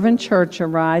servant church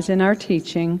arise in our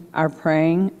teaching, our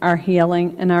praying, our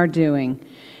healing, and our doing.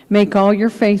 Make all your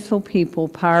faithful people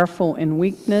powerful in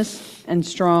weakness and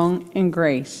strong in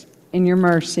grace. In your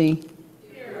mercy.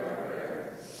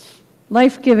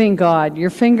 Life-giving God, your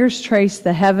fingers trace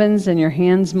the heavens and your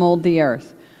hands mold the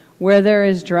earth. Where there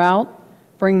is drought,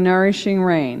 bring nourishing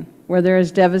rain. Where there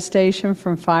is devastation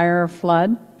from fire or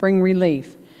flood, bring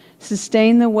relief.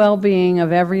 Sustain the well-being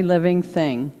of every living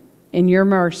thing. In your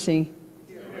mercy.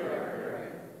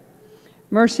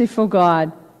 Merciful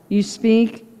God, you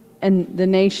speak and the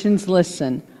nations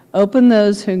listen. Open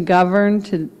those who govern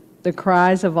to the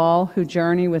cries of all who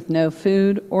journey with no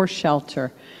food or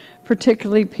shelter,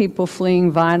 particularly people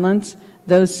fleeing violence,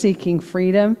 those seeking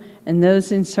freedom, and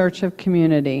those in search of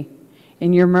community.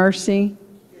 In your mercy.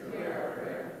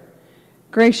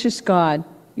 Gracious God,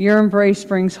 your embrace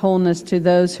brings wholeness to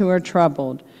those who are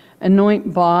troubled.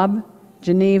 Anoint Bob,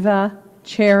 Geneva,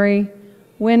 Cherry,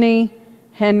 Winnie,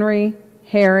 Henry,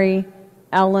 Harry,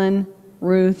 Ellen,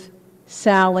 Ruth,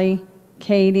 Sally,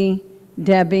 Katie,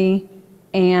 Debbie,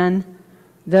 Anne,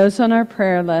 those on our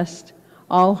prayer list,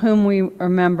 all whom we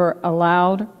remember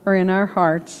aloud or in our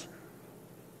hearts,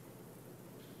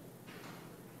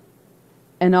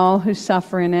 and all who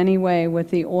suffer in any way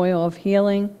with the oil of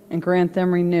healing, and grant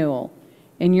them renewal.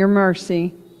 In your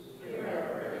mercy.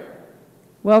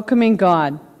 Welcoming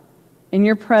God, in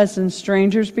your presence,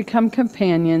 strangers become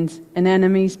companions and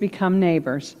enemies become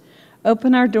neighbors.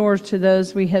 Open our doors to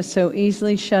those we have so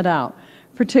easily shut out,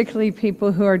 particularly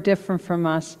people who are different from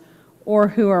us or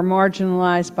who are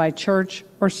marginalized by church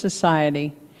or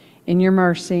society. In your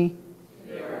mercy.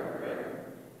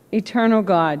 Eternal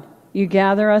God, you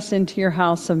gather us into your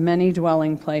house of many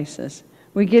dwelling places.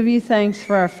 We give you thanks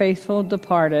for our faithful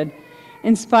departed.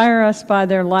 Inspire us by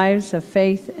their lives of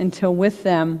faith until with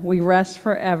them we rest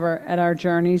forever at our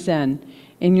journey's end.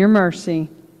 In your mercy.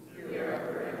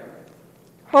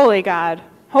 Holy God,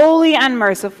 holy and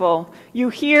merciful, you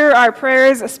hear our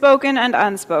prayers spoken and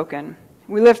unspoken.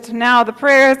 We lift now the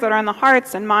prayers that are in the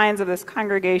hearts and minds of this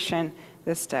congregation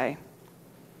this day.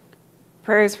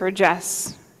 Prayers for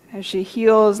Jess as she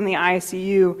heals in the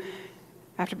ICU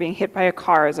after being hit by a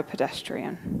car as a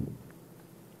pedestrian.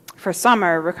 For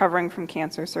Summer, recovering from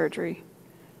cancer surgery.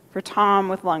 For Tom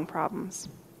with lung problems.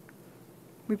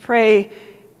 We pray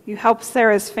you help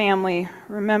Sarah's family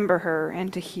remember her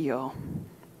and to heal.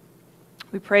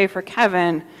 We pray for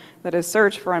Kevin that his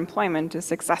search for employment is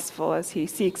successful as he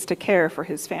seeks to care for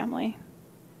his family.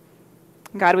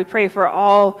 God, we pray for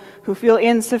all who feel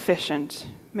insufficient.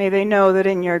 May they know that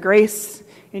in your grace,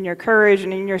 in your courage,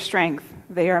 and in your strength,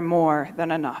 they are more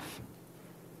than enough.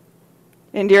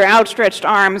 Into your outstretched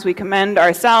arms we commend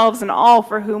ourselves and all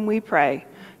for whom we pray,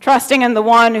 trusting in the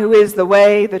one who is the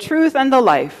way, the truth, and the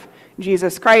life,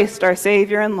 Jesus Christ, our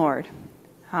Savior and Lord.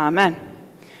 Amen.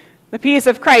 The peace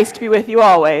of Christ be with you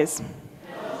always.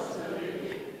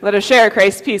 Let us share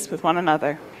Christ's peace with one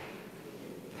another.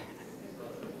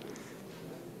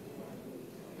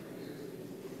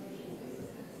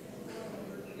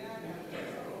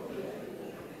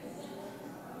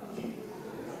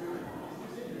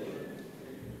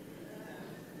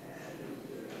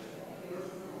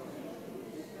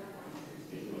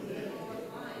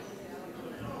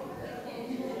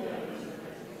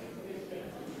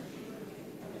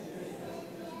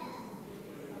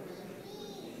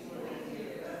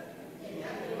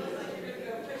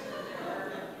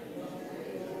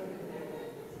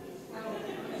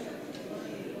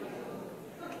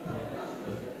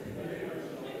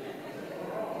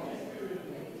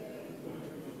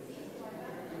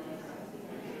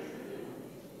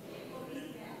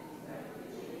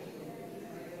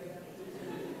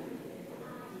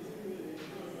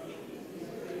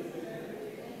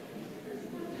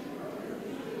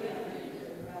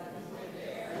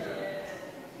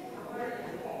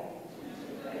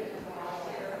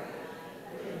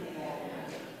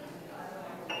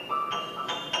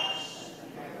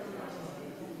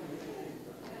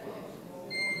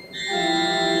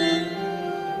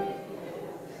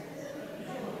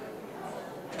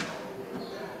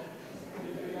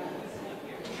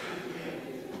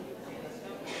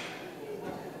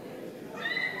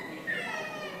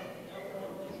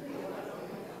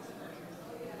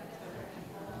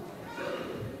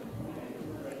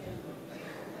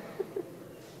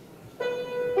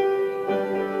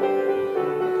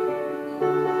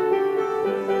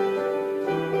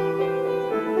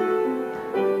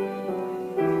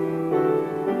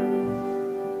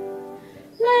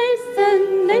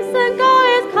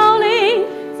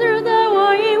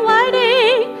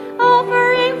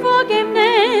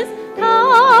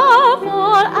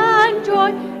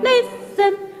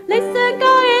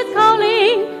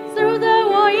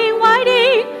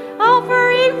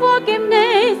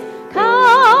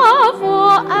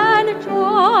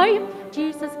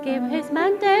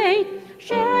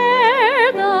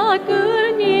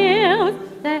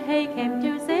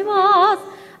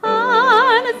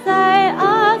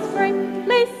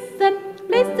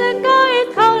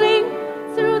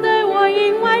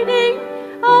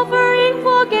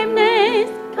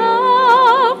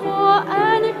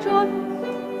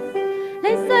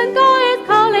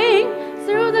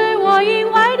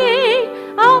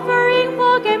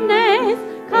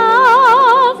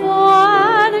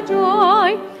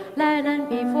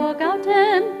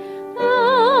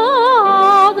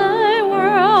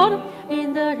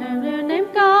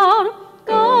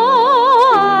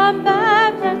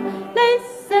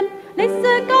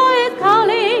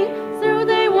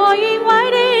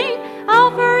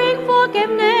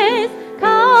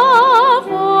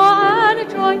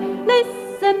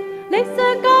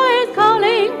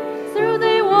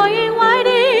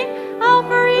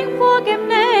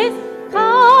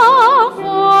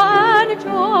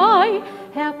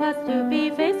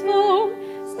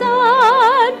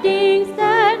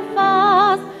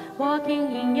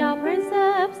 your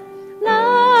precepts.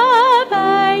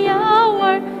 Obey your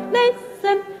word.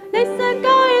 Listen, listen,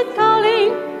 God is calling.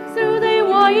 Through the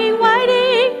war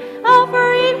inviting,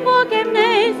 offering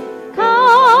forgiveness.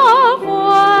 Come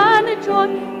for joy.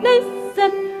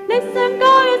 Listen, listen,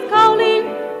 God is calling.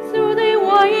 Through the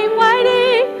war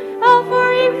inviting,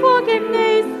 offering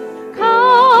forgiveness.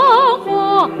 Come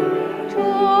for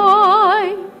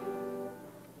joy.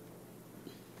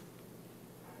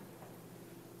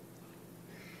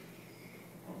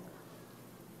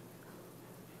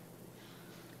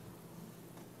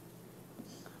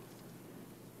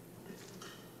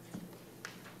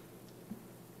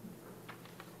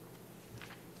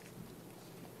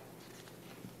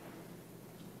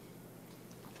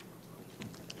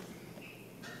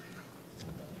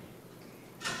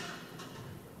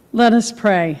 Let us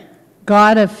pray.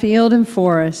 God of field and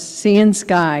forest, sea and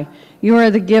sky, you are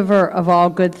the giver of all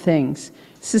good things.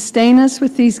 Sustain us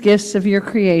with these gifts of your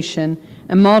creation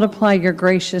and multiply your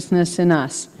graciousness in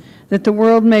us, that the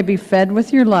world may be fed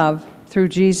with your love through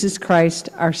Jesus Christ,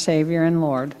 our Savior and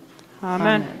Lord.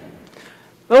 Amen.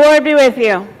 The Lord be with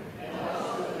you.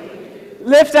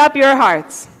 Lift up your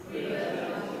hearts.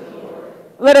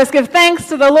 Let us give thanks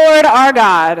to the Lord our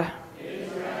God.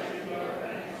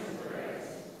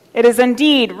 It is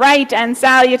indeed right and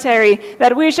salutary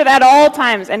that we should at all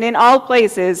times and in all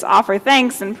places offer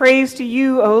thanks and praise to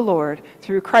you, O Lord,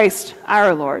 through Christ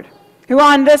our Lord, who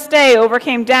on this day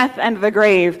overcame death and the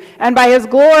grave, and by his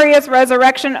glorious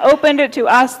resurrection opened it to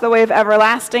us the way of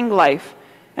everlasting life.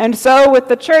 And so with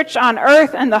the church on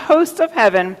earth and the hosts of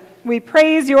heaven, we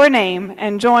praise your name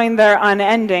and join their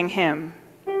unending hymn.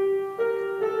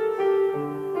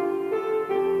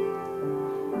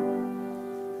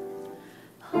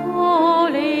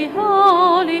 Holy,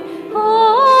 holy,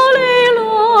 holy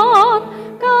Lord,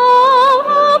 God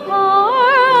of power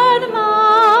and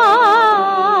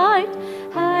might,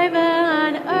 heaven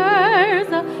and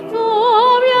earth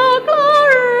full of your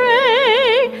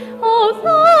glory.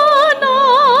 Hosanna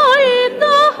in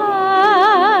the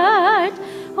height,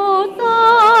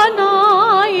 Hosanna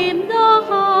in the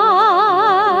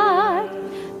height.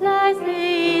 Blessed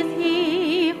is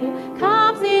he who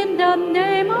comes in the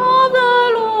name of the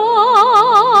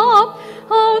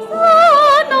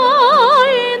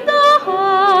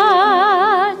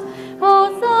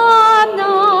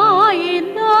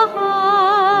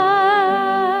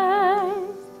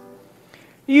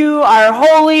You are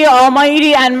holy,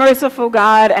 almighty, and merciful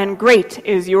God, and great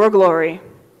is your glory.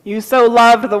 You so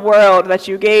loved the world that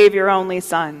you gave your only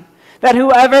Son, that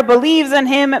whoever believes in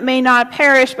him may not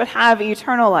perish but have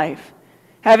eternal life.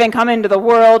 Having come into the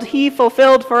world, he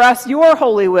fulfilled for us your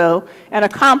holy will and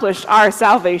accomplished our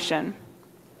salvation.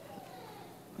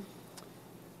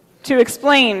 To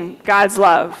explain God's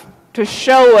love, to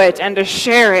show it and to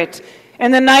share it,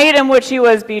 in the night in which he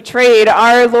was betrayed,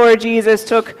 our Lord Jesus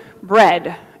took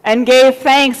bread and gave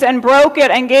thanks and broke it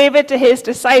and gave it to his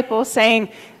disciples, saying,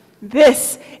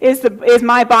 "This is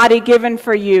my body given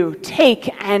for you.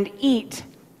 Take and eat.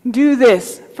 Do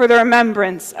this for the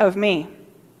remembrance of me."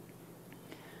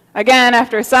 Again,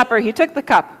 after supper, he took the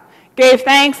cup, gave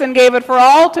thanks, and gave it for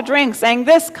all to drink, saying,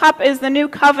 "This cup is the new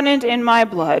covenant in my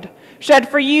blood, shed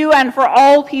for you and for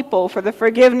all people for the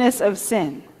forgiveness of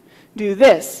sin. Do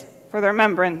this for the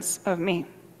remembrance of me."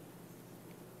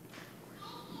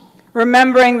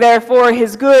 Remembering, therefore,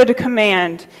 his good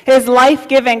command, his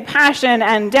life-giving passion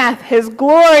and death, his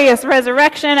glorious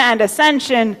resurrection and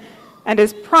ascension, and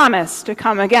his promise to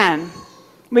come again,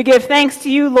 we give thanks to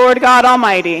you, Lord God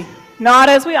Almighty, not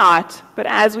as we ought, but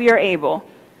as we are able.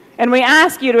 And we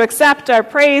ask you to accept our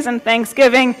praise and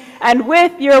thanksgiving, and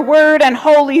with your word and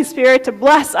Holy Spirit to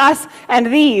bless us and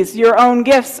these, your own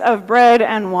gifts of bread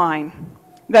and wine,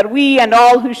 that we and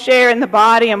all who share in the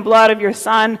body and blood of your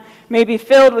Son may be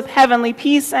filled with heavenly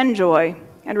peace and joy,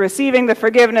 and receiving the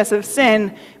forgiveness of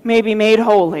sin may be made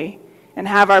holy, and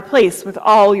have our place with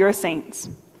all your saints.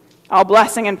 All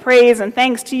blessing and praise and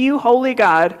thanks to you, holy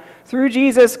God, through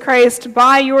Jesus Christ,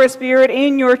 by your Spirit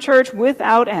in your church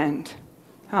without end.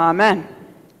 Amen.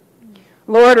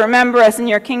 Lord, remember us in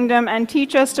your kingdom and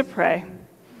teach us to pray.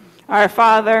 Our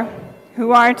Father,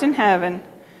 who art in heaven,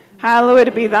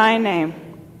 hallowed be thy name.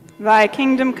 Thy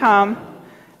kingdom come,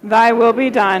 thy will be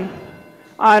done,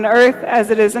 on earth as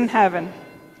it is in heaven.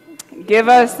 Give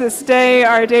us this day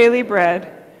our daily bread,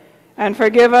 and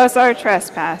forgive us our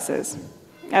trespasses,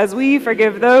 as we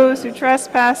forgive those who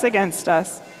trespass against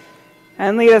us.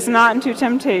 And lead us not into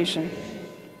temptation,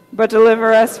 but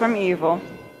deliver us from evil.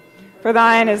 For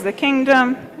thine is the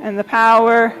kingdom, and the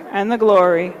power, and the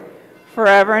glory,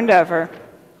 forever and ever.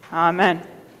 Amen.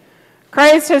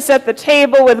 Christ has set the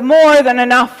table with more than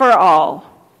enough for all.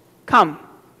 Come.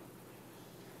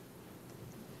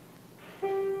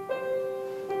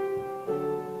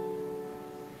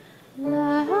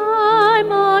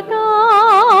 Lamb of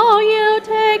God, you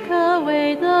take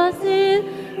away the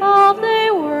sin of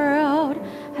the world.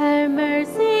 Have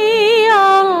mercy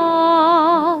on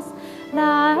us.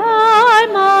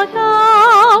 Lamb of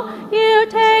God, you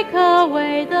take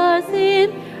away the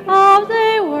sin of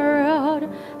the world.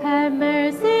 Have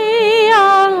mercy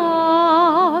on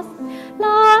us.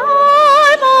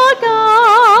 Lamb of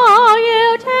God,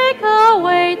 you take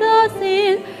away the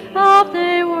sin of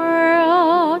the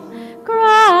world.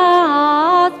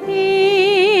 Grant us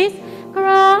peace,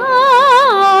 grant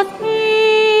us peace.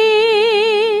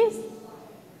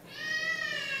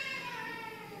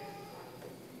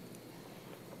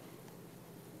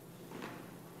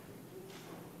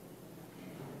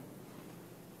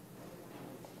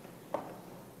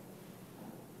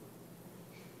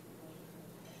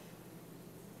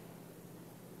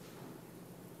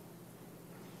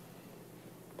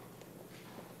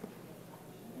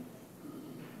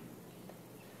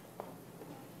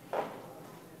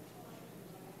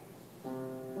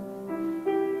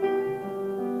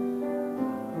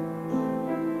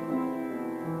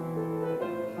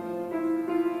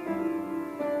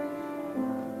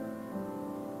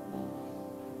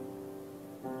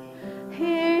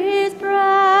 Here is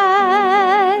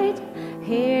bread,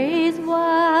 here is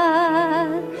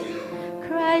wine.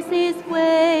 Christ is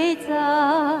with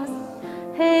us,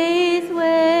 He is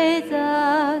with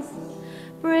us.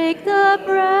 Break the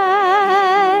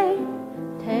bread,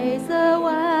 taste the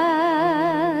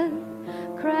wine.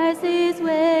 Christ is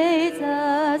with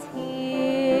us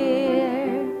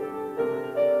here.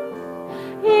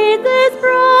 In this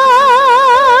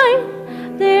bride,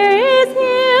 there is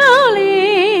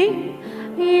healing.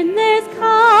 In this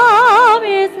cup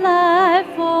is life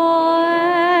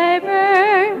forever.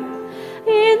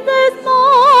 In this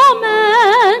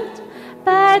moment,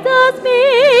 by the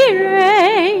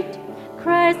Spirit,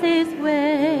 Christ is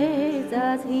with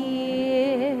us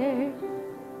here.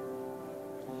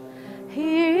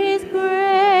 Here is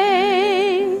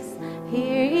grace,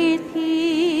 here is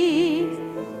peace.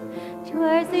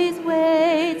 Christ is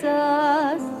with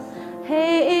us,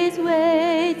 He is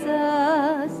with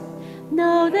us.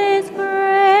 Know this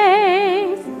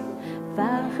grace,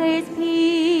 found His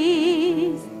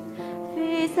peace.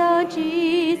 Feast on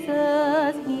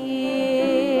Jesus here.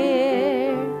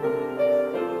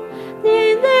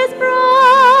 In this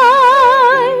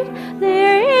bride,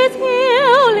 there is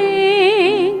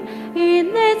healing.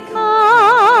 In this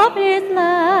cup is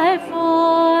life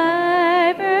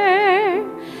forever.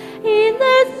 In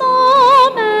this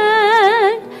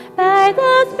moment, by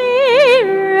the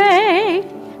Spirit,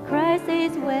 Christ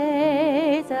is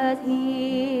with us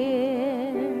here.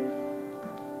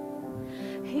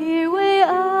 Here we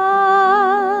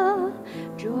are,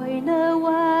 join the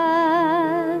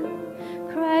one.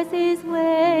 Christ is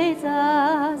with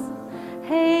us,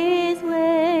 He is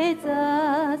with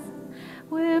us.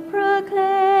 We'll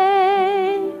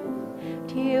proclaim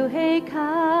till He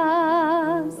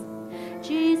comes,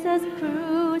 Jesus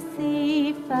crucified.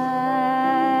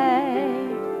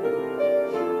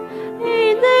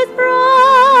 In this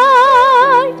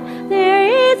bride, there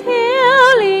is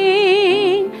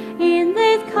healing. In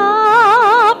this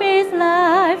cup is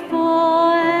life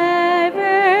forever.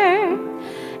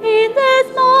 In this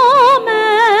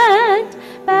moment,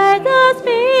 by the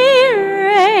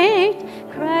Spirit,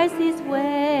 Christ is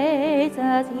with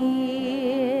us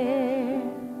here.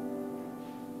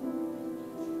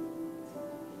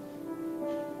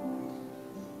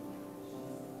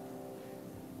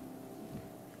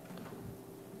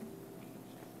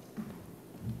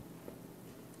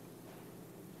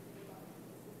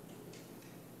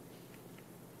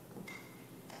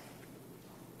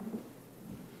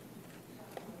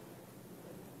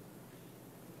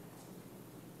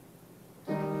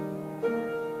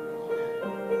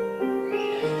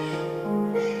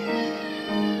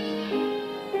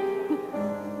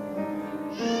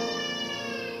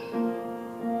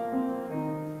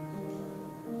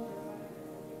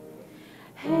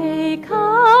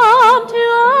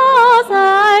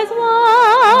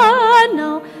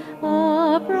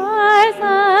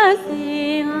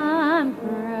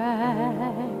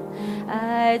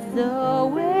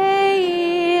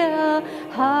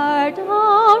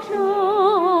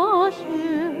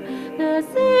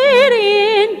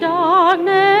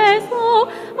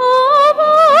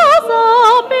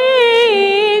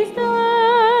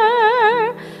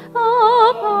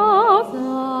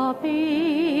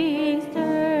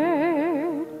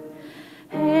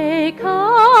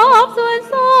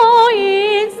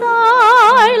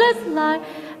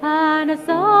 and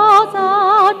souls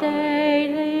our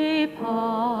daily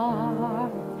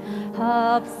part.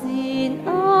 Have seen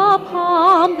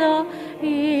upon the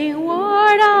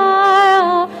inward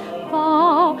eye a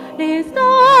falling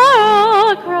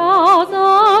star across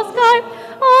the sky,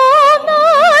 on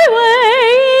thy way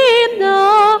in the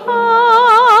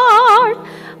heart,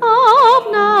 of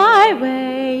thy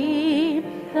way in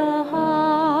the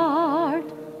heart.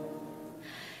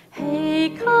 Hey,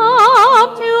 come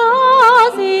to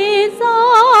us in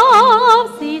song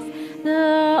of seas,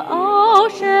 the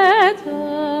ocean's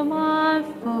womb and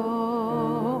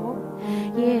foe,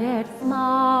 yet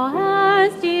smile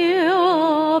and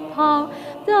still upon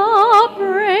the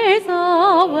breeze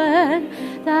of wind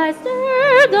that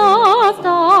stir the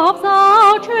storms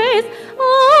of trees, a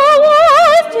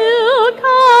voice to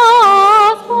call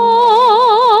us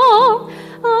home,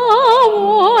 a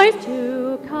voice to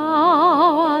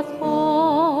call us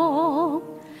home.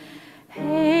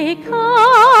 He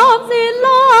comes in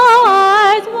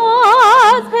light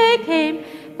once he came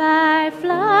by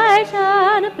flesh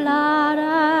and blood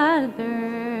and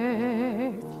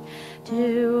birth,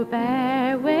 to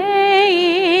bear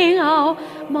weighing our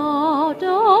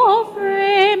mortal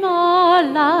frame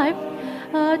alive,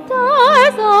 a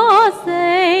dies a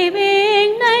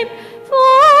saving name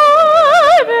for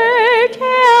every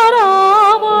child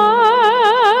of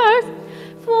earth,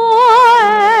 for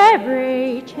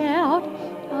every child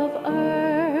of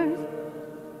earth.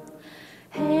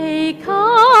 He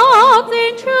comes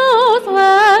in truth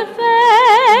when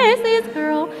faces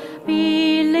grow,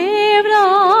 believed,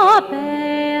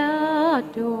 obey,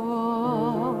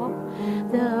 adore.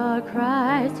 The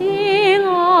Christ in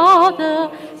all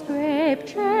the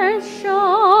scriptures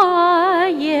show,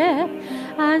 yeah,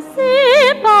 and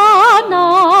see but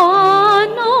not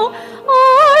know,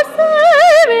 our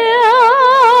Savior,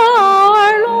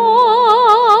 our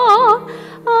Lord,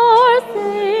 our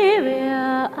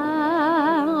Savior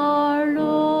and our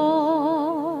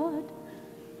Lord.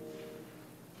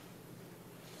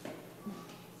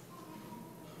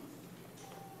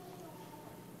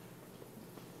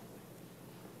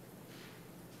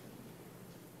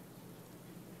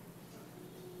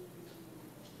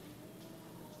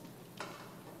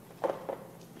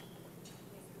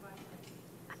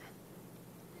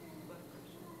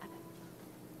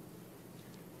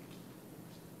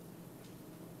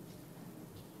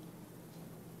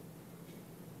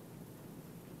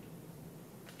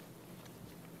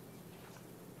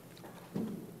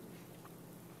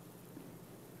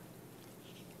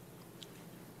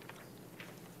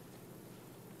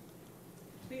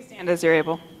 Please stand as you're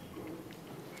able.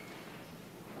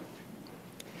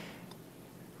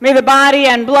 May the body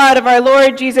and blood of our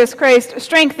Lord Jesus Christ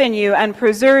strengthen you and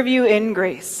preserve you in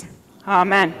grace.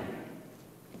 Amen.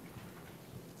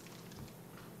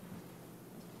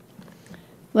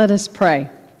 Let us pray.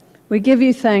 We give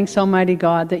you thanks, Almighty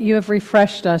God, that you have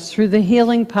refreshed us through the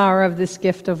healing power of this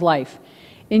gift of life.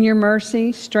 In your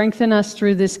mercy, strengthen us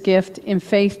through this gift in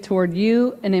faith toward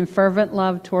you and in fervent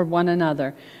love toward one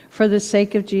another, for the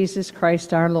sake of Jesus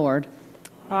Christ our Lord.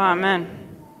 Amen.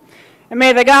 And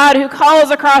may the God who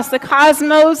calls across the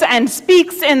cosmos and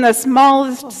speaks in the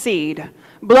smallest seed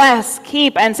bless,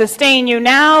 keep, and sustain you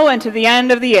now and to the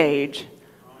end of the age.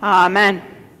 Amen.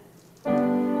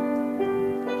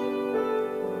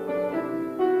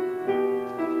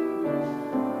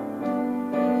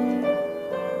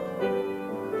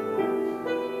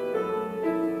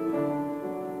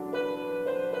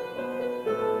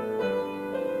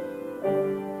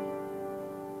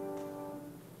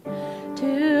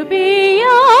 To be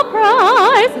your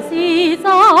prize, sees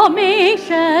our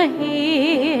mission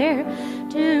here,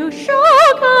 to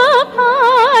show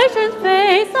compassion's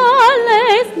face our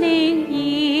listening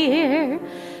ear,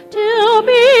 to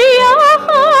be your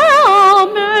heart, all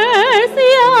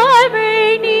mercy I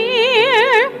bring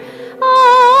near.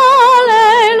 Hallelujah.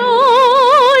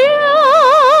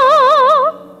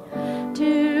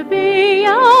 To be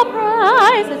your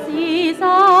prize, sees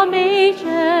our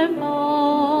mission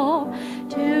fall,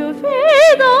 to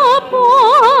feed the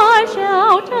poor,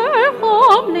 shelter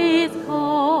homeless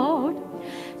cold,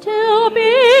 to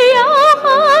be a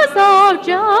house of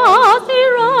justice,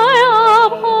 royal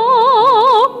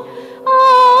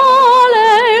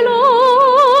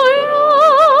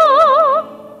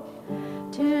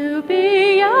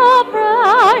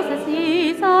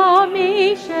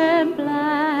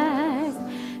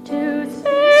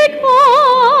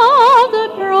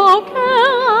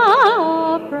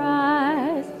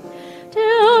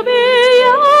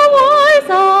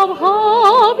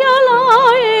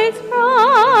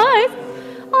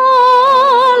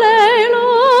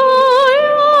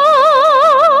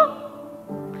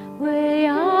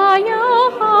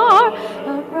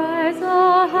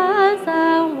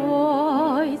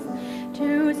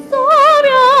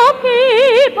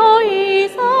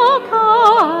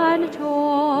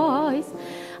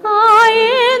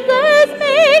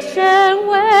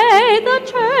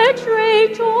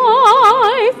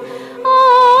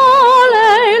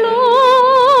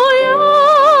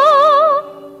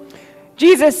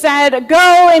Jesus said,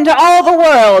 "Go into all the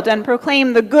world and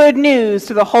proclaim the good news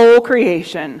to the whole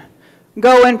creation.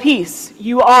 Go in peace.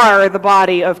 You are the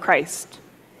body of Christ."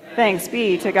 Thanks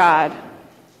be to God.